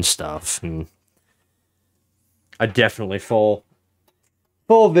doing stuff. And I definitely fall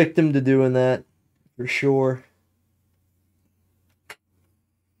victim to doing that, for sure.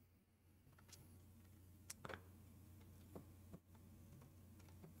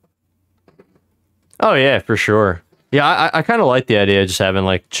 Oh yeah, for sure. Yeah, I kind of like the idea of just having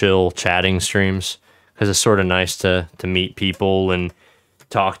like chill chatting streams because it's sort of nice to meet people and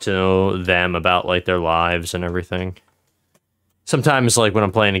talk to them about like their lives and everything. Sometimes like when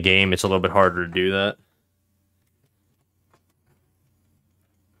I'm playing a game, it's a little bit harder to do that.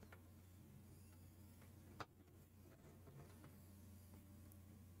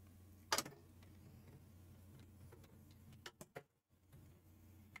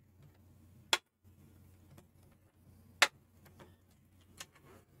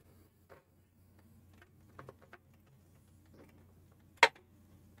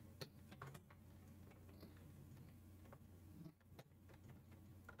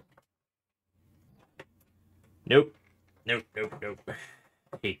 Nope. Nope, nope, nope.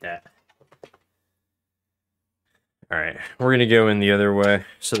 Hate that. Alright, we're gonna go in the other way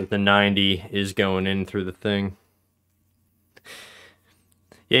so that the 90 is going in through the thing.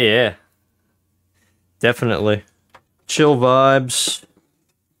 Yeah, yeah. Definitely. chill vibes.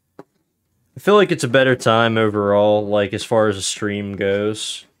 I feel like it's a better time overall, like as far as the stream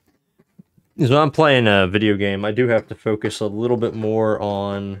goes. Because when I'm playing a video game, I do have to focus a little bit more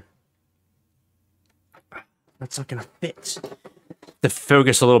on... That's not gonna fit. To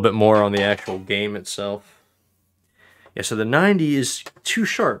focus a little bit more on the actual game itself. Yeah, so the 90 is too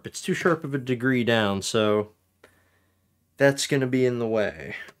sharp. It's too sharp of a degree down, so that's gonna be in the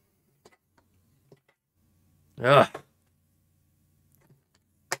way. Ugh.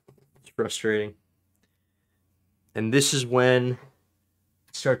 It's frustrating. And this is when I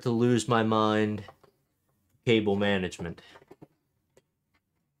start to lose my mind. Cable management.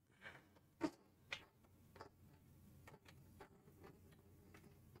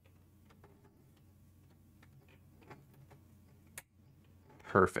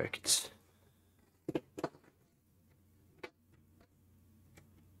 Perfect.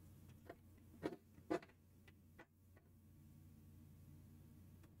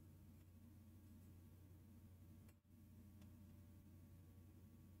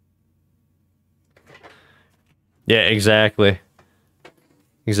 Yeah, exactly.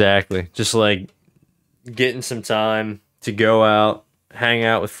 Exactly. Just like getting some time to go out, hang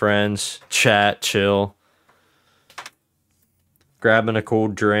out with friends, chat, chill, grabbing a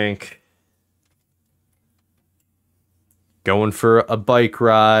cold drink, going for a bike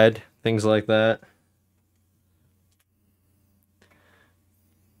ride, things like that.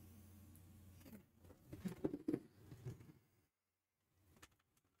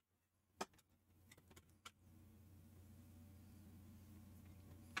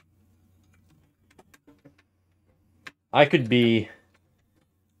 I could be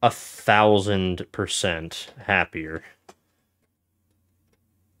 1,000% happier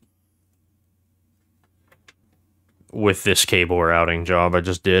with this cable routing job I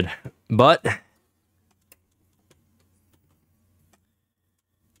just did. But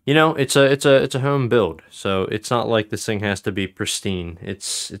you know, it's a home build, so it's not like this thing has to be pristine.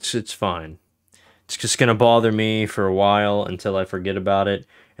 It's fine. It's just gonna bother me for a while until I forget about it,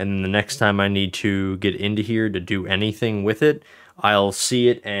 and then the next time I need to get into here to do anything with it, I'll see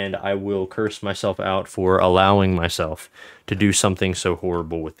it and I will curse myself out for allowing myself to do something so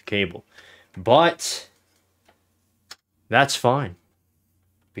horrible with the cable. But that's fine,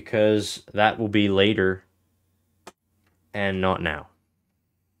 because that will be later and not now.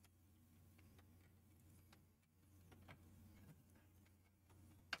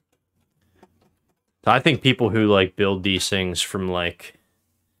 I think people who like build these things from like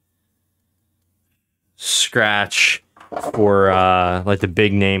scratch for like the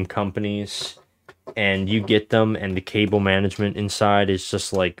big name companies, and you get them and the cable management inside is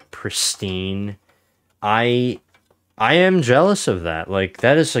just like pristine. I am jealous of that. Like,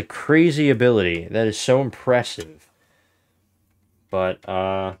 that is a crazy ability. That is so impressive. But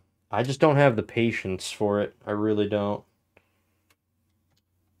I just don't have the patience for it. I really don't.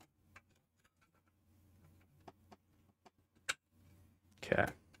 Okay.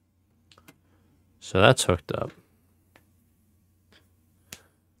 So that's hooked up.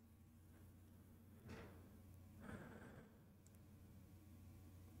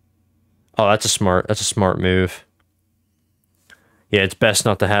 Oh, that's a smart move. Yeah, it's best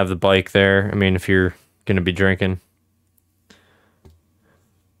not to have the bike there. I mean, if you're gonna be drinking.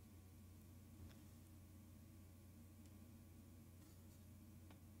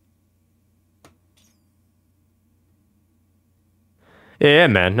 Yeah,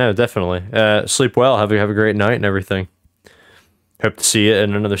 man. No, definitely. Sleep well. Have a great night and everything. Hope to see you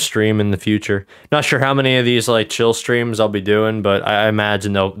in another stream in the future. Not sure how many of these like chill streams I'll be doing, but I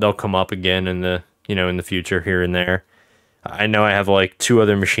imagine they'll come up again in the in the future here and there. I know I have like 2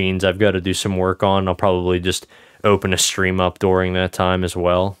 other machines I've got to do some work on. I'll probably just open a stream up during that time as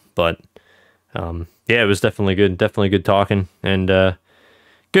well. But yeah, it was definitely good talking, and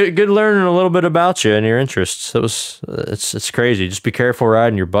good learning a little bit about you and your interests. It was it's crazy. Just be careful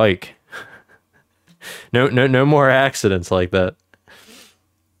riding your bike. No more accidents like that.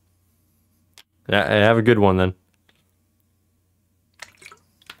 Have a good one then.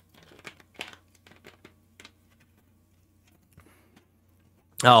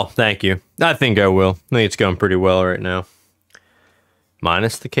 Oh, thank you. I think I will. I think it's going pretty well right now.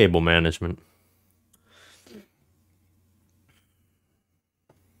 Minus the cable management.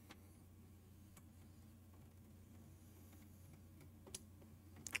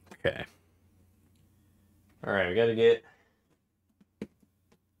 Okay. All right, we got to get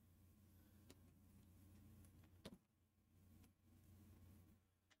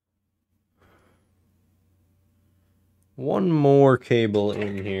one more cable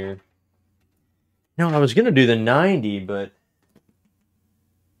in here. No, I was gonna do the 90, but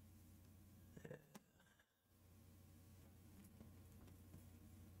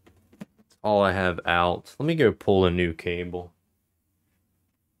all I have out. Let me go pull a new cable.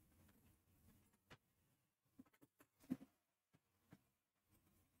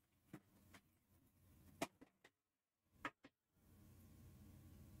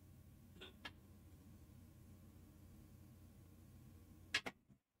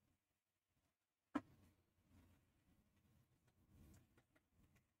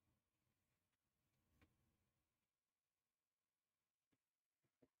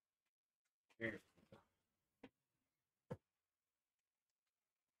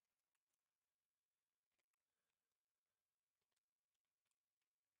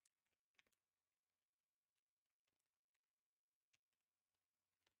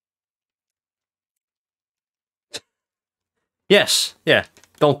 Yes, yeah.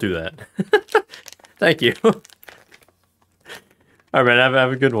 Don't do that. Thank you. All right, man.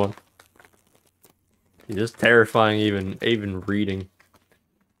 Have a good one. It's just terrifying, even reading.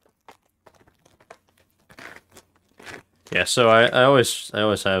 Yeah, so I always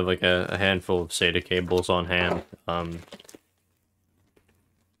have like a handful of SATA cables on hand.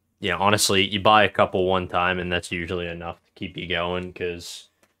 Yeah, honestly, you buy a couple one time, and that's usually enough to keep you going. Because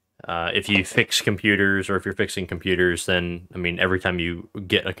if you fix computers, or if you're fixing computers, then I mean, every time you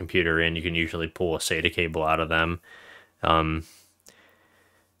get a computer in, you can usually pull a SATA cable out of them.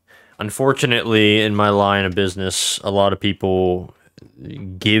 Unfortunately, in my line of business, a lot of people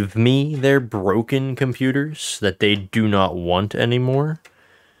give me their broken computers that they do not want anymore.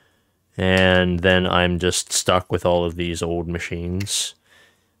 And then I'm just stuck with all of these old machines.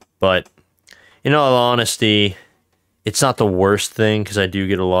 But in all honesty, it's not the worst thing because I do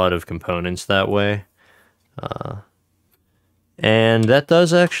get a lot of components that way. And that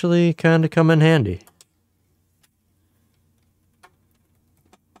does actually kind of come in handy.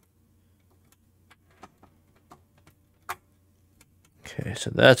 Okay,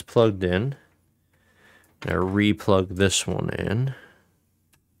 so that's plugged in. Now re-plug this one in.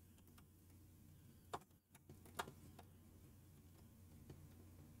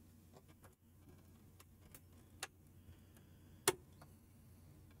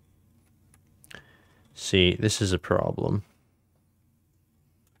 See, this is a problem.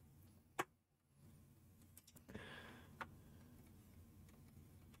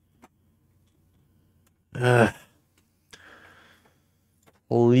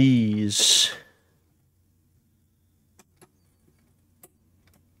 Please.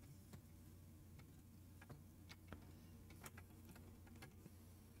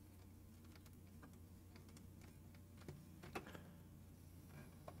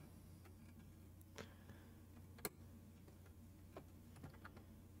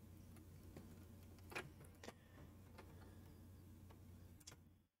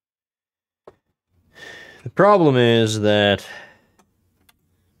 The problem is that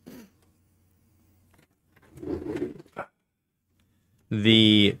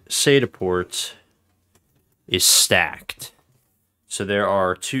the SATA port is stacked. So there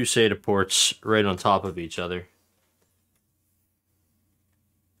are two SATA ports right on top of each other.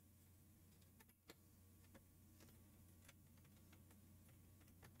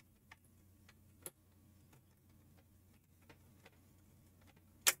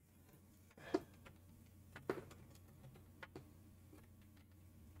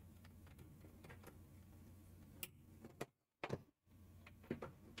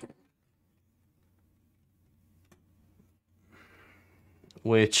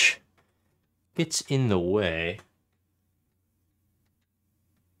 Which gets in the way.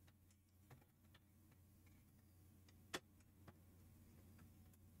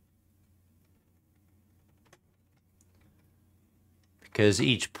 Because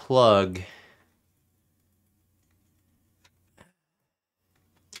each plug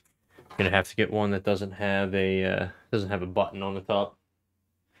I'm gonna have to get one that doesn't have a button on the top.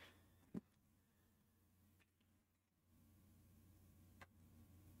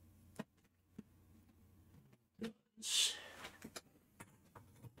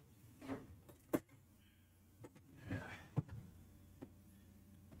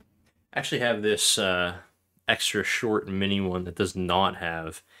 I actually have this extra short mini one that does not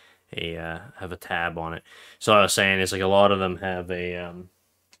have a tab on it. So I was saying is like a lot of them have a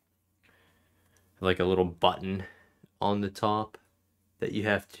like a little button on the top that you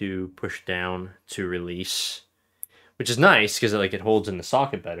have to push down to release, which is nice because like it holds in the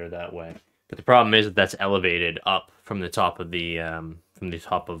socket better that way. But the problem is that that's elevated up from the top of the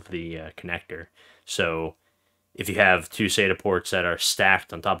connector. So if you have two SATA ports that are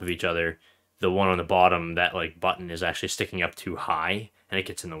stacked on top of each other, the one on the bottom, that like button is actually sticking up too high and it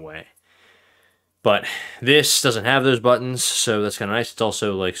gets in the way. But this doesn't have those buttons, so that's kind of nice. It's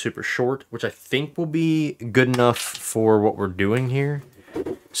also like super short, which I think will be good enough for what we're doing here.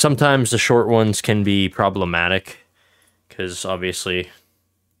 Sometimes the short ones can be problematic because obviously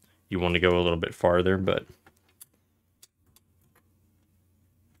you want to go a little bit farther, but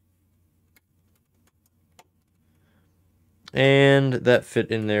and that fit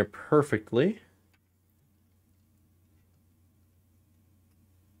in there perfectly.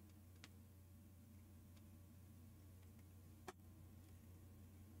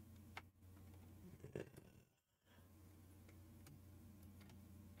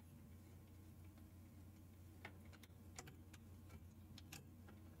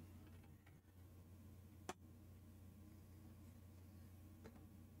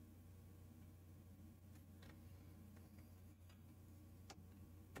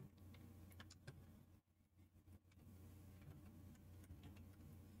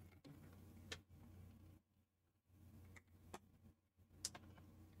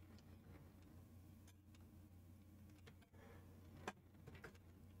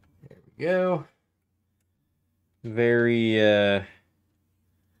 Go. Very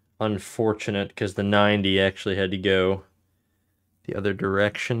unfortunate because the 90 actually had to go the other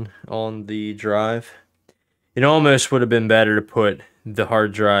direction on the drive. It almost would have been better to put the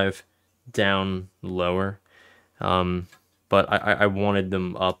hard drive down lower, but I wanted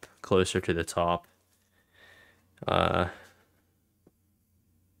them up closer to the top. I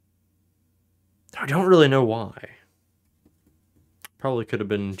don't really know why. Probably could have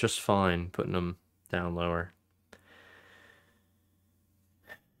been just fine putting them down lower.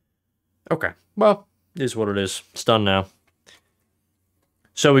 Okay, well, it is what it is. It's done now.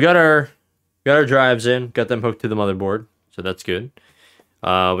 So we got our drives in, got them hooked to the motherboard, so that's good.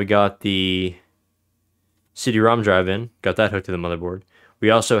 We got the CD-ROM drive in, got that hooked to the motherboard. We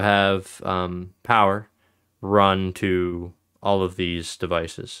also have power run to all of these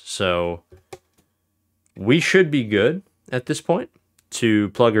devices, so we should be good at this point to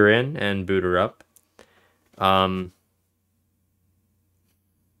plug her in and boot her up.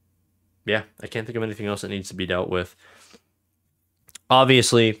 Yeah, I can't think of anything else that needs to be dealt with.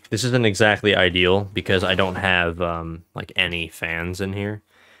 Obviously, this isn't exactly ideal because I don't have like any fans in here,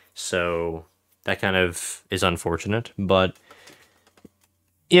 so that kind of is unfortunate. But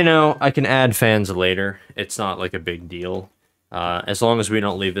you know, I can add fans later. It's not like a big deal. As long as we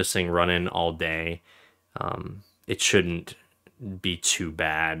don't leave this thing running all day, it shouldn't be too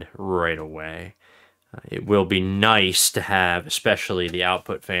bad right away. It will be nice to have, especially the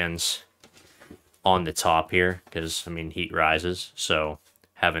output fans on the top here, because, I mean, heat rises, so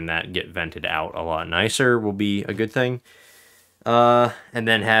having that get vented out a lot nicer will be a good thing. And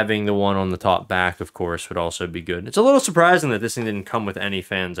then having the one on the top back, of course, would also be good. It's a little surprising that this thing didn't come with any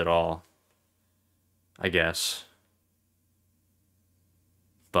fans at all, I guess.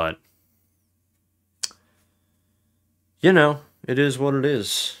 But, you know, it is what it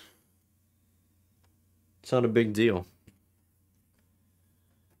is. It's not a big deal.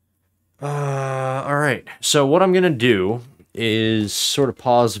 All right. So what I'm going to do is sort of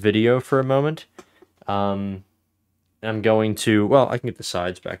pause video for a moment. I'm going to, well, I can get the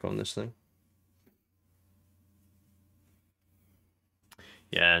sides back on this thing.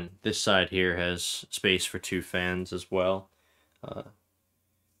 Yeah, and this side here has space for 2 fans as well.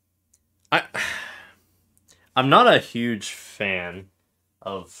 I'm not a huge fan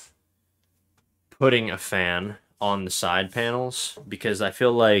of putting a fan on the side panels because I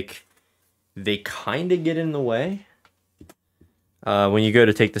feel like they kind of get in the way. When you go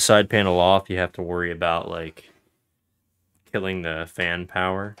to take the side panel off, you have to worry about like killing the fan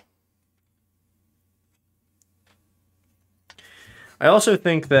power. I also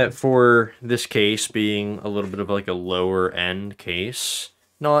think that for this case being a little bit of like a lower end case,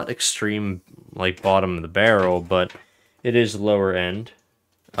 not extreme like bottom of the barrel, but it is lower end.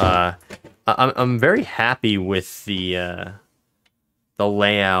 I'm very happy with the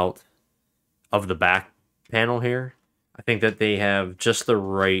layout of the back panel here. I think that they have just the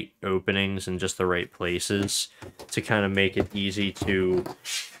right openings and just the right places to kind of make it easy to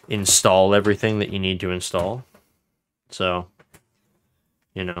install everything that you need to install. So,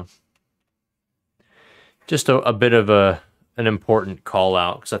 you know, just a bit of an important call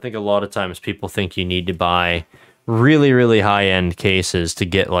out, because I think a lot of times people think you need to buy really, really high-end cases to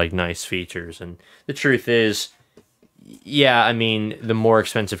get like nice features, and the truth is, yeah, I mean, the more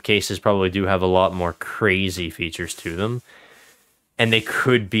expensive cases probably do have a lot more crazy features to them, and they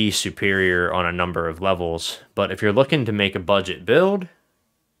could be superior on a number of levels, but if you're looking to make a budget build,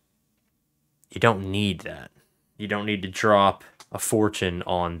 you don't need that. You don't need to drop a fortune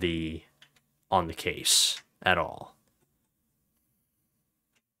on the case at all.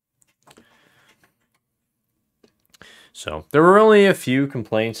 So there were only a few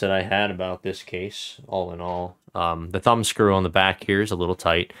complaints that I had about this case, all in all. The thumb screw on the back here is a little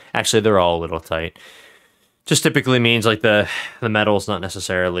tight. Actually, they're all a little tight. Just typically means like the metal's not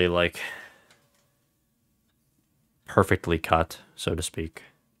necessarily like perfectly cut, so to speak.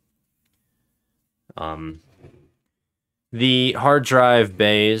 The hard drive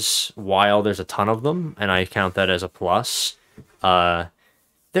bays, while there's a ton of them, and I count that as a plus, they're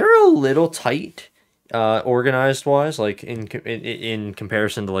a little tight, organized wise, like in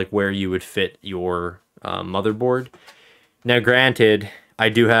comparison to like where you would fit your motherboard. Now, granted, I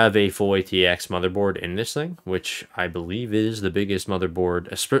do have a full ATX motherboard in this thing, which I believe is the biggest motherboard,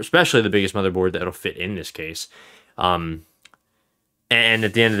 especially the biggest motherboard that'll fit in this case. And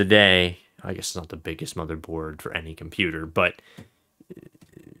at the end of the day, I guess it's not the biggest motherboard for any computer, but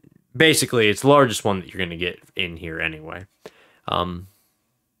basically it's the largest one that you're going to get in here anyway.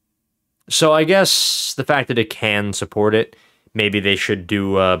 So I guess the fact that it can support it, maybe they should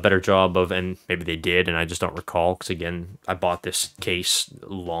do a better job of, and maybe they did, and I just don't recall, because again, I bought this case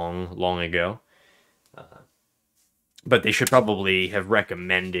long ago. But they should probably have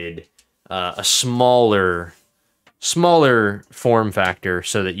recommended a smaller form factor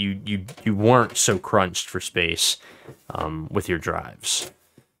so that you weren't so crunched for space with your drives.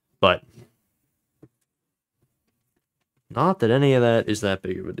 But not that any of that is that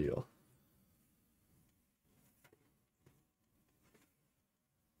big of a deal.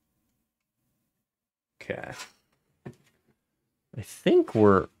 Okay. I think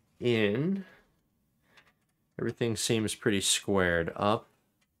we're in. Everything seems pretty squared up.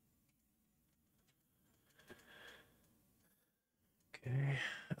 Okay.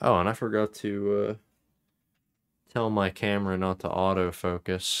 Oh, and I forgot to tell my camera not to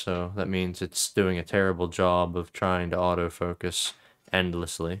autofocus, so that means it's doing a terrible job of trying to autofocus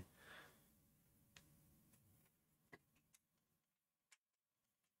endlessly.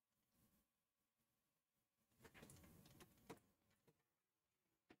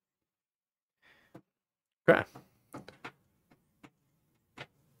 Okay.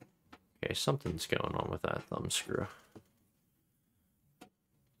 Okay, something's going on with that thumb screw.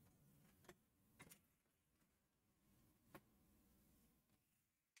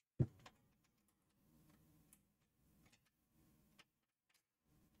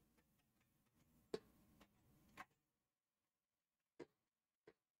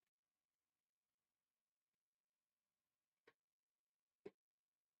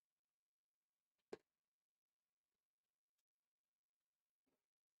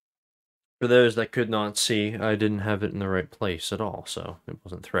 For those that could not see, I didn't have it in the right place at all, so it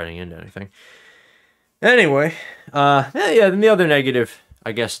wasn't threading into anything. Anyway, yeah, then the other negative,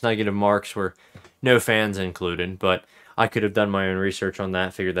 I guess, negative marks were no fans included, but I could have done my own research on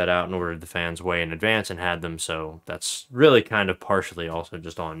that, figured that out, and ordered the fans way in advance and had them, so that's really kind of partially also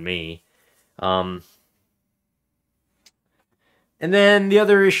just on me. And then the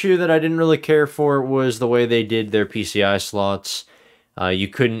other issue that I didn't really care for was the way they did their PCI slots. You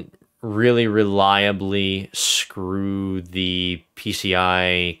couldn't really reliably screw the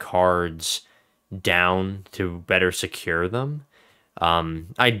PCI cards down to better secure them.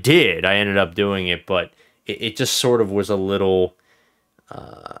 I did. I ended up doing it, but it just sort of was a little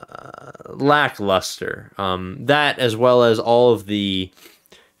lackluster. That, as well as all of the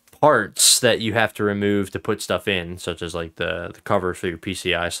parts that you have to remove to put stuff in, such as like the covers for your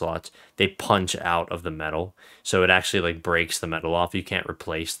PCI slots, they punch out of the metal, so it actually like breaks the metal off. You can't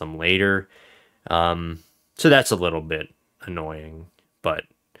replace them later. So that's a little bit annoying, but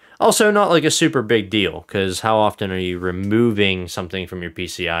also not like a super big deal, because how often are you removing something from your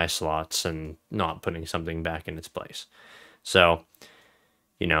PCI slots and not putting something back in its place? So,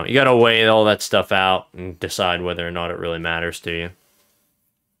 you know, you gotta weigh all that stuff out and decide whether or not it really matters to you.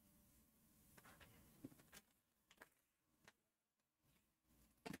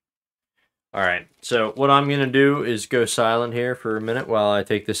 Alright, so what I'm going to do is go silent here for a minute while I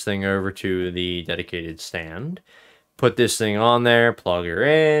take this thing over to the dedicated stand, put this thing on there, plug her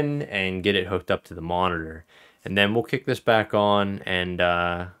in, and get it hooked up to the monitor. And then we'll kick this back on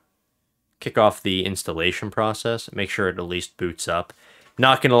and kick off the installation process, make sure it at least boots up.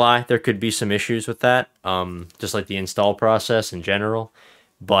 Not going to lie, there could be some issues with that, just like the install process in general,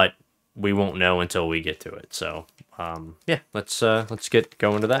 but we won't know until we get to it. So, yeah, let's get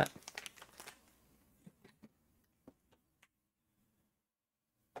going to that.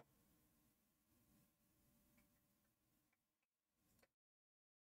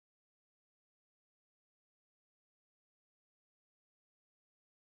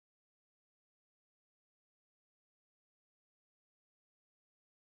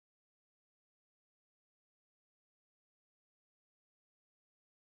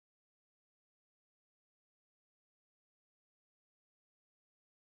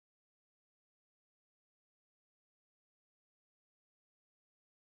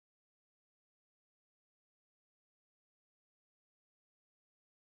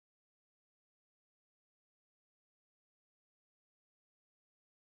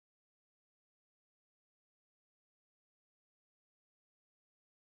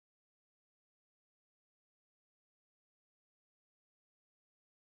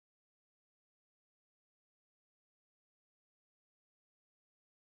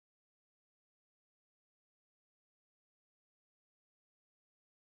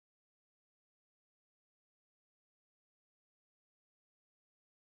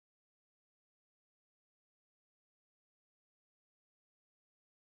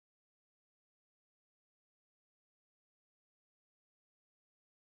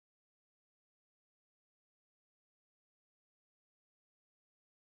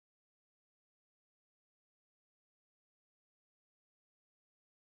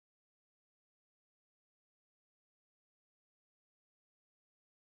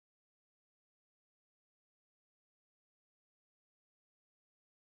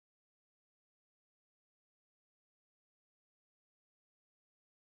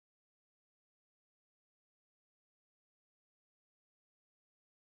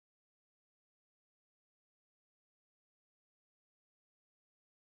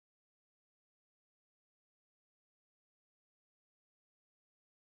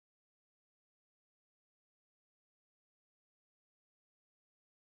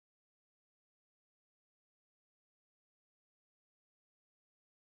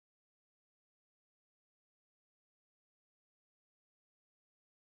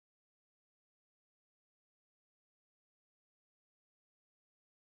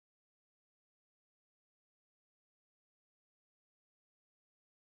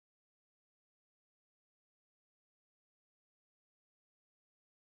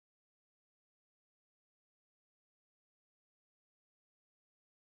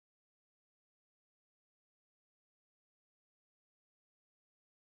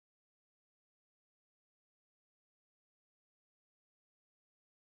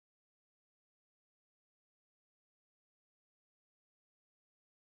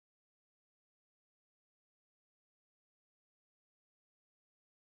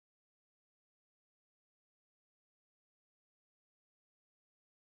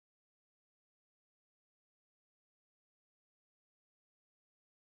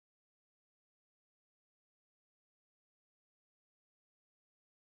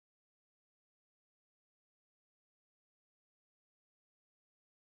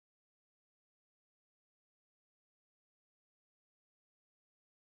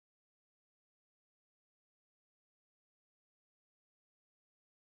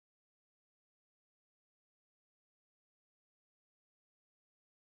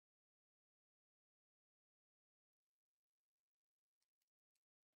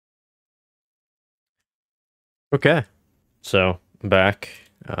 Okay, so back.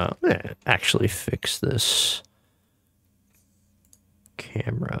 Actually fix this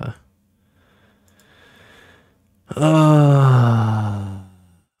camera. I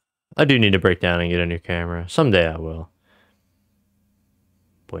do need to break down and get a new camera. Someday I will.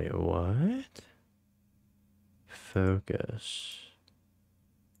 Wait, what? Focus.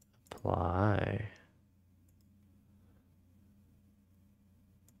 Apply.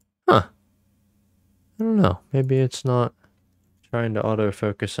 Huh. I don't know. Maybe it's not trying to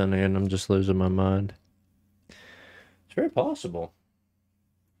autofocus on it and I'm just losing my mind. It's very possible.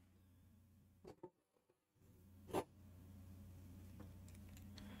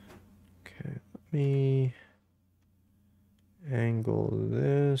 Okay, let me angle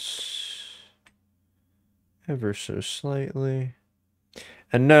this ever so slightly.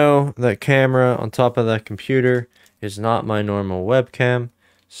 And no, that camera on top of that computer is not my normal webcam.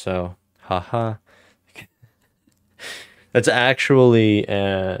 So, haha. That's actually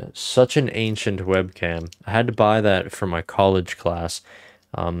such an ancient webcam. I had to buy that for my college class.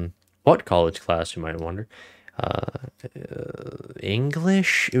 What college class, you might wonder?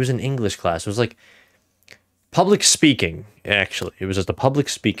 English? It was an English class. It was like public speaking, actually. It was just a public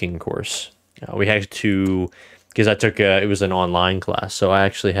speaking course. We had to, because I took, it was an online class, so I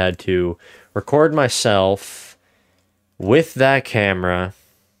actually had to record myself with that camera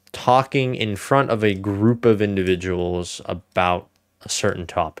talking in front of a group of individuals about a certain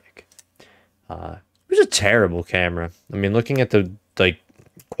topic. It was a terrible camera. I mean, looking at the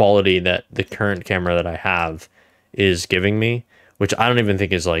quality that the current camera that I have is giving me, which I don't even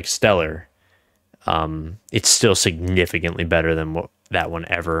think is like stellar, it's still significantly better than what that one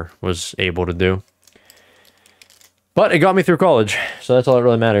ever was able to do. But it got me through college, so that's all that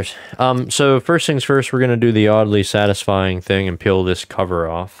really matters. So first things first, we're going to do the oddly satisfying thing and peel this cover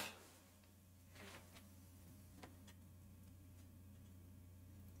off.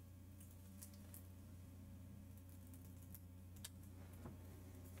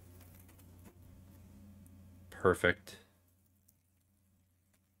 Perfect.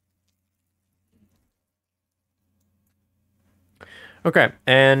 Okay,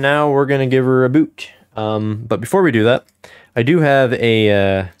 and now we're going to give her a boot. But before we do that, I do have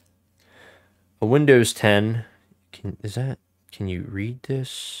a Windows 10. Can you read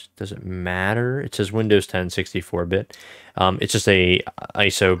this? Does it matter? It says Windows 10 64-bit. It's just a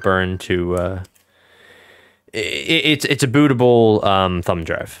ISO burn to it's a bootable thumb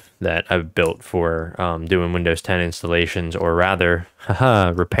drive that I've built for doing Windows 10 installations, or rather,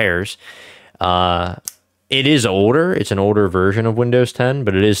 repairs. It is older. It's an older version of Windows 10,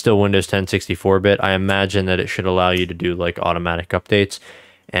 but it is still Windows 10 64-bit. I imagine that it should allow you to do like automatic updates,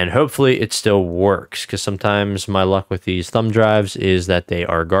 and hopefully it still works, because sometimes my luck with these thumb drives is that they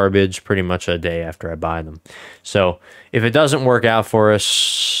are garbage pretty much a day after I buy them. So if it doesn't work out for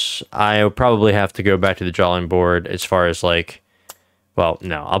us, I'll probably have to go back to the drawing board as far as like, well,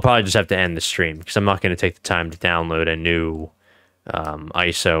 no, I'll probably just have to end the stream, because I'm not going to take the time to download a new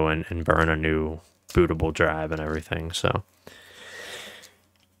ISO and burn a new bootable drive and everything. So,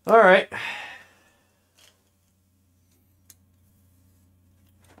 all right.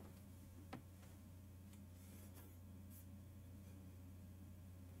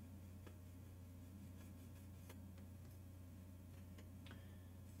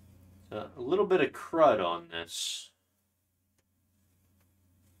 A little bit of crud on this.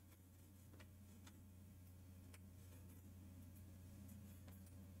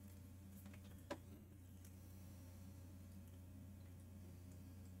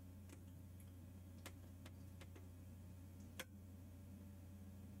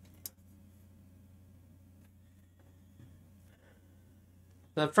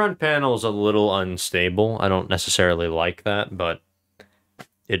 The front panel is a little unstable. I don't necessarily like that, but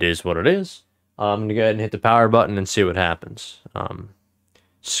it is what it is. I'm going to go ahead and hit the power button and see what happens.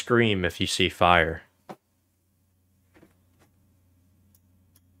 Scream if you see fire.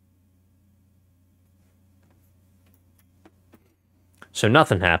 So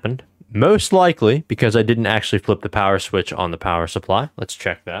nothing happened. Most likely because I didn't actually flip the power switch on the power supply. Let's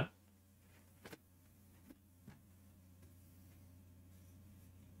check that.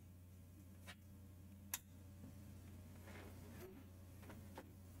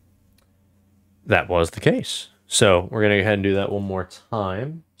 That was the case. So we're going to go ahead and do that one more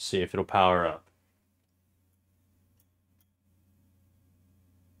time. See if it'll power up.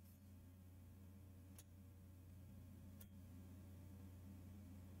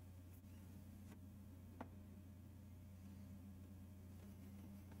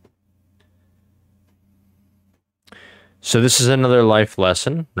 So this is another life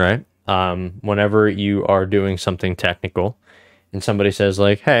lesson, right? Whenever you are doing something technical and somebody says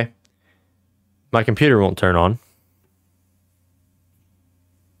like, hey, my computer won't turn on,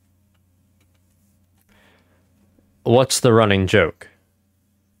 what's the running joke?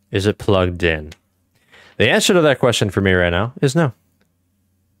 Is it plugged in? The answer to that question for me right now is no.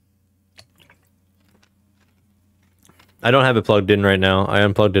 I don't have it plugged in right now. I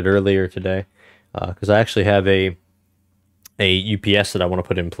unplugged it earlier today because I actually have a UPS that I want to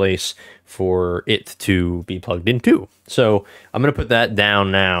put in place for it to be plugged into. So I'm going to put that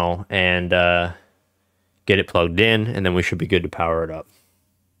down now and get it plugged in, and then we should be good to power it up.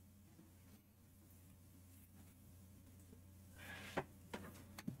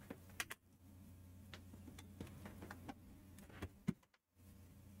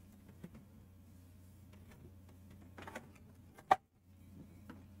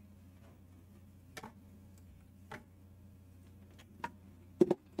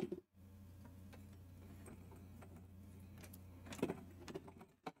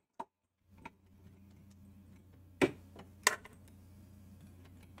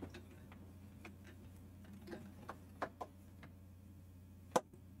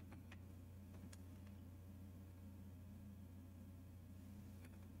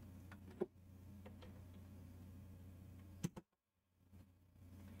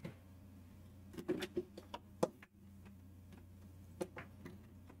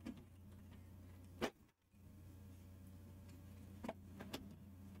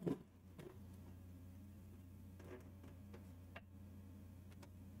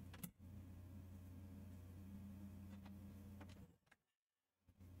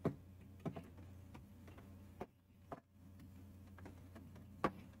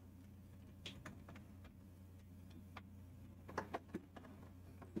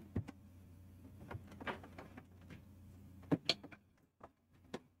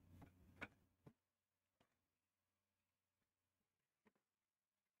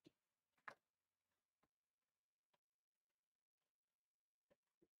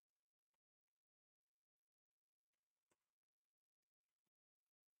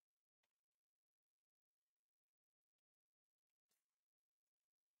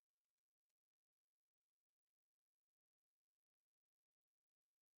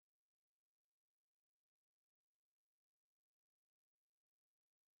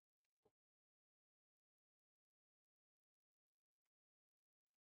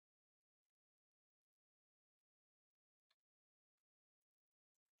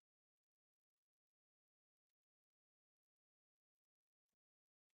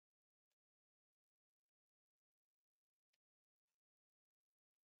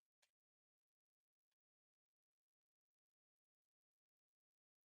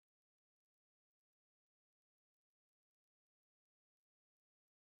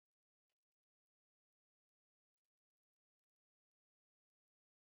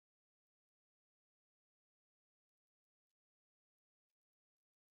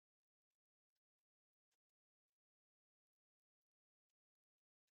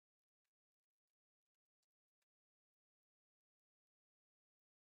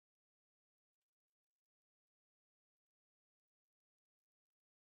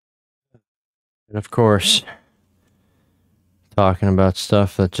 And of course, talking about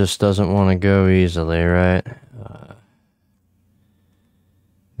stuff that just doesn't want to go easily, right?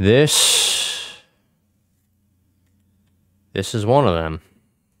 This is one of them.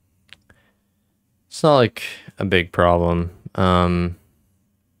 It's not like a big problem.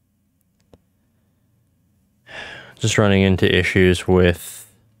 Just running into issues with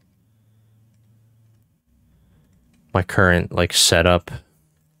my current like setup.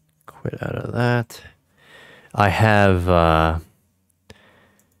 Quit out of that. I have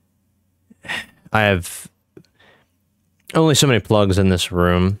only so many plugs in this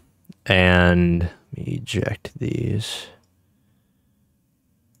room, and let me eject these.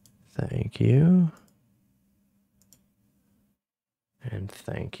 Thank you. And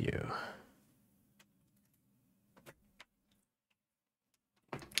thank you.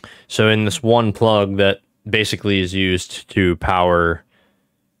 So in this one plug that basically is used to power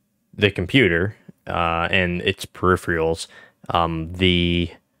the computer and its peripherals,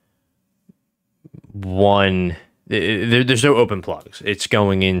 the one there's no open plugs. It's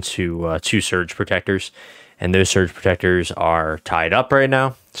going into two surge protectors, and those surge protectors are tied up right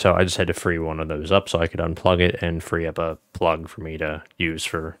now. So I just had to free one of those up so I could unplug it and free up a plug for me to use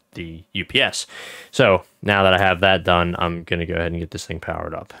for the UPS. So now that I have that done, I'm going to go ahead and get this thing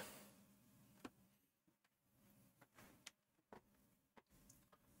powered up.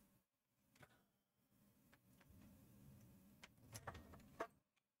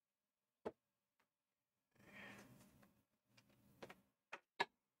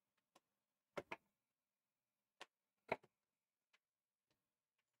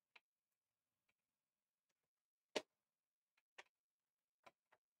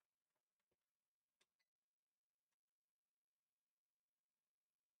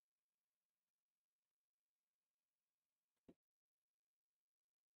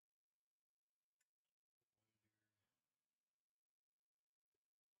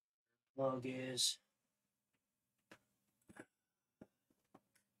 plug is.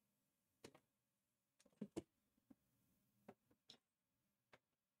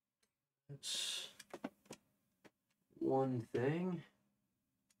 That's one thing.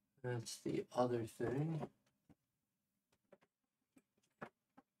 That's the other thing.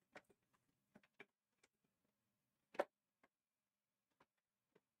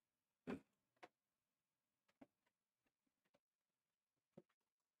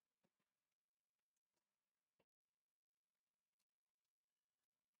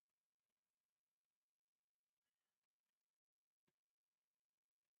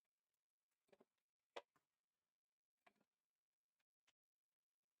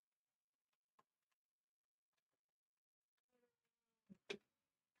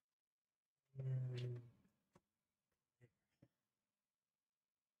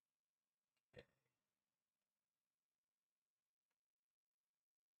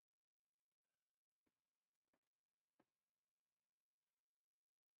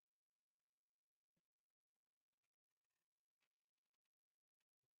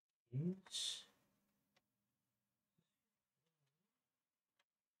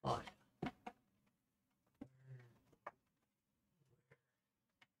 Oh,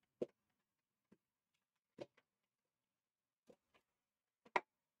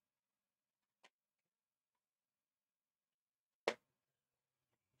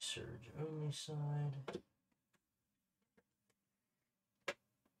 surge only side.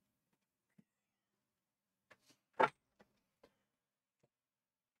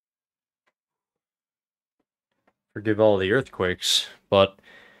 Forgive all the earthquakes, but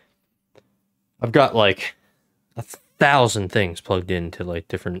I've got like 1,000 things plugged into like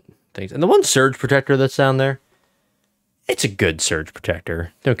different things. And the one surge protector that's down there, it's a good surge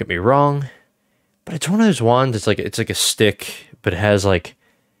protector. Don't get me wrong, but it's one of those ones. It's like a stick, but it has like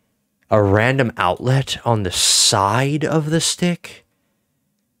a random outlet on the side of the stick,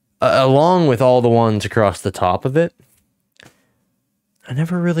 along with all the ones across the top of it. I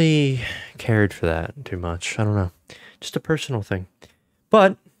never really cared for that too much. I don't know, just a personal thing.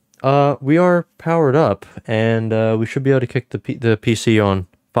 But we are powered up, and we should be able to kick the PC on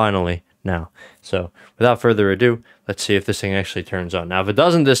finally now. So without further ado, let's see if this thing actually turns on. Now, if it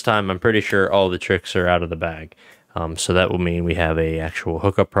doesn't this time, I'm pretty sure all the tricks are out of the bag. So that will mean we have a actual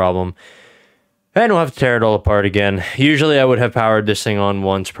hookup problem. And we'll have to tear it all apart again. Usually I would have powered this thing on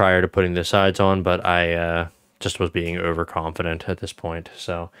once prior to putting the sides on, but I just was being overconfident at this point.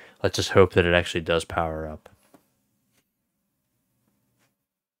 So let's just hope that it actually does power up.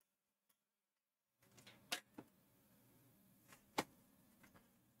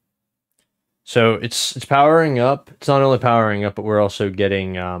 So it's powering up. It's not only powering up, but we're also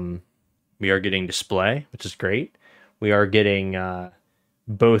getting we are getting display, which is great. We are getting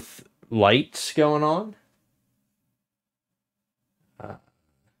both lights going on.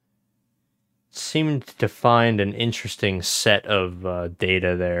 Seemed to find an interesting set of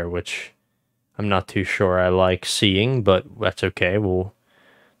data there, which I'm not too sure I like seeing, but that's okay. We'll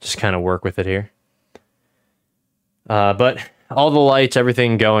just kind of work with it here. But all the lights,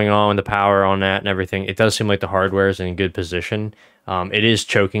 everything going on, the power on that and everything, it does seem like the hardware is in good position. It is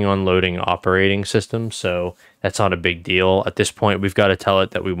choking on loading operating system, so that's not a big deal. At this point, we've got to tell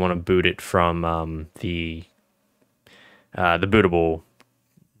it that we want to boot it from the bootable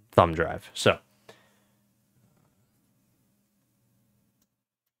thumb drive. So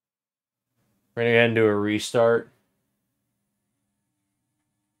we're going to go ahead and do a restart.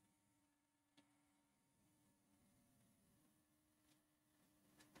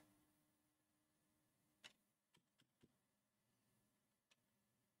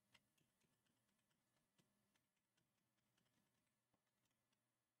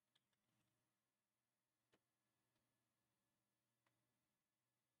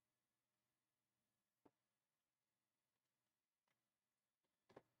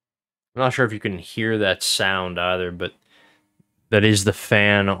 I'm not sure if you can hear that sound either, but that is the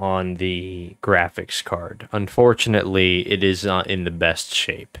fan on the graphics card. Unfortunately, it is not in the best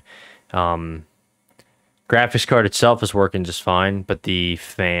shape. Graphics card itself is working just fine, but the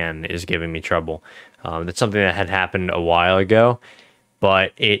fan is giving me trouble. That's something that had happened a while ago,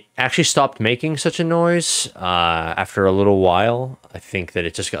 but it actually stopped making such a noise after a little while. I think that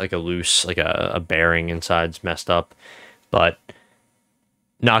it just got like a loose, like a bearing inside's messed up, but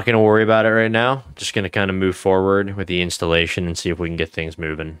not going to worry about it right now. Just going to kind of move forward with the installation and see if we can get things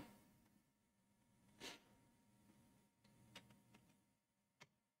moving.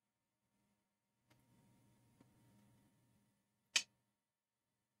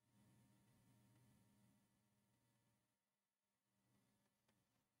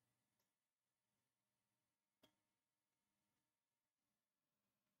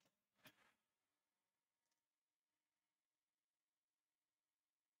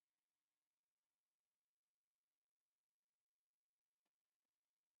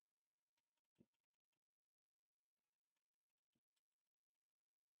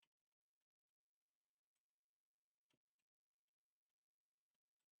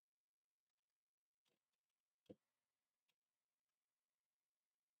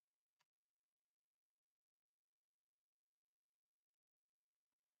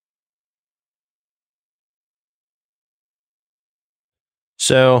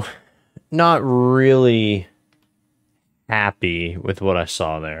 So, not really happy with what I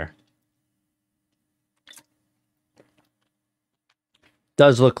saw there.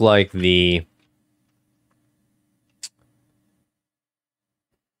 Does look like the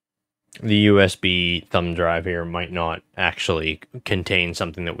USB thumb drive here might not actually contain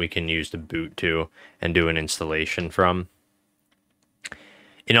something that we can use to boot to and do an installation from.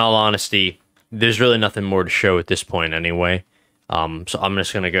 In all honesty, there's really nothing more to show at this point anyway. So I'm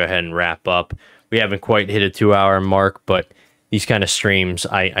just going to go ahead and wrap up. We haven't quite hit a 2-hour mark, but these kind of streams,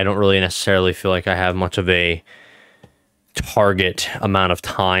 I don't really necessarily feel like I have much of a target amount of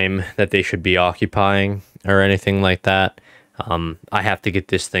time that they should be occupying or anything like that. I have to get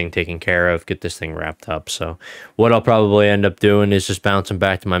this thing taken care of, get this thing wrapped up. So what I'll probably end up doing is just bouncing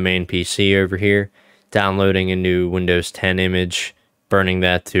back to my main PC over here, downloading a new Windows 10 image, burning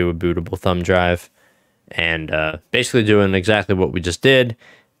that to a bootable thumb drive, and basically doing exactly what we just did,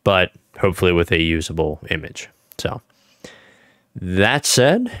 but hopefully with a usable image. So that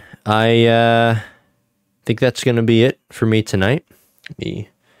said, I think that's going to be it for me tonight.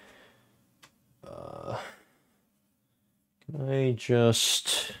 I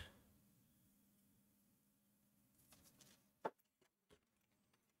just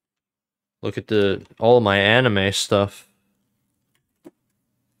look at all of my anime stuff.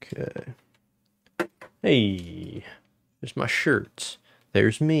 Okay. Hey, there's my shirts.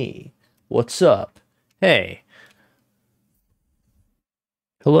 There's me. What's up? Hey.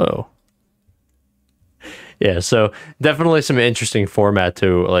 Hello. Yeah, so definitely some interesting format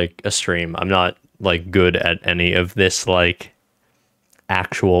to like a stream. I'm not like good at any of this like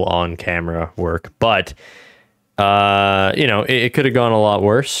actual on camera work, but you know, it could have gone a lot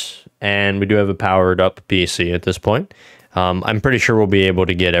worse, and we do have a powered up PC at this point. I'm pretty sure we'll be able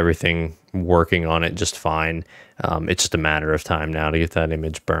to get everything working on it just fine. It's just a matter of time now to get that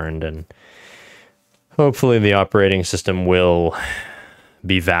image burned, and hopefully the operating system will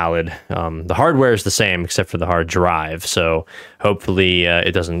be valid. The hardware is the same except for the hard drive, so hopefully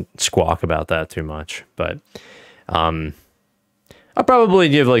it doesn't squawk about that too much. But I'll probably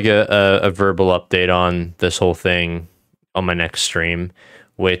give like a verbal update on this whole thing on my next stream,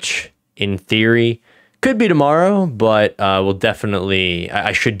 which in theory could be tomorrow, but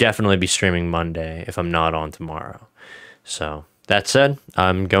I should definitely be streaming Monday if I'm not on tomorrow. So that said,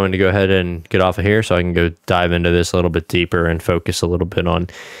 I'm going to go ahead and get off of here so I can go dive into this a little bit deeper and focus a little bit on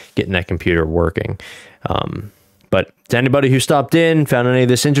getting that computer working. But to anybody who stopped in, found any of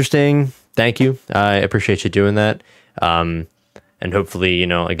this interesting, thank you. I appreciate you doing that. And hopefully, you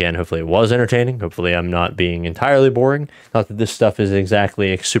know, again, hopefully it was entertaining. Hopefully I'm not being entirely boring. Not that this stuff is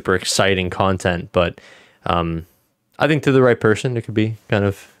exactly super exciting content, but I think to the right person, it could be kind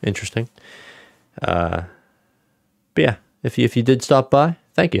of interesting. But yeah, if you did stop by,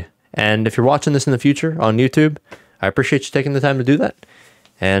 thank you. And if you're watching this in the future on YouTube, I appreciate you taking the time to do that.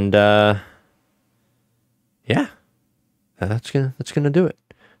 And yeah, that's gonna do it.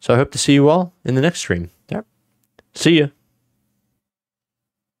 So I hope to see you all in the next stream. Yep. See ya.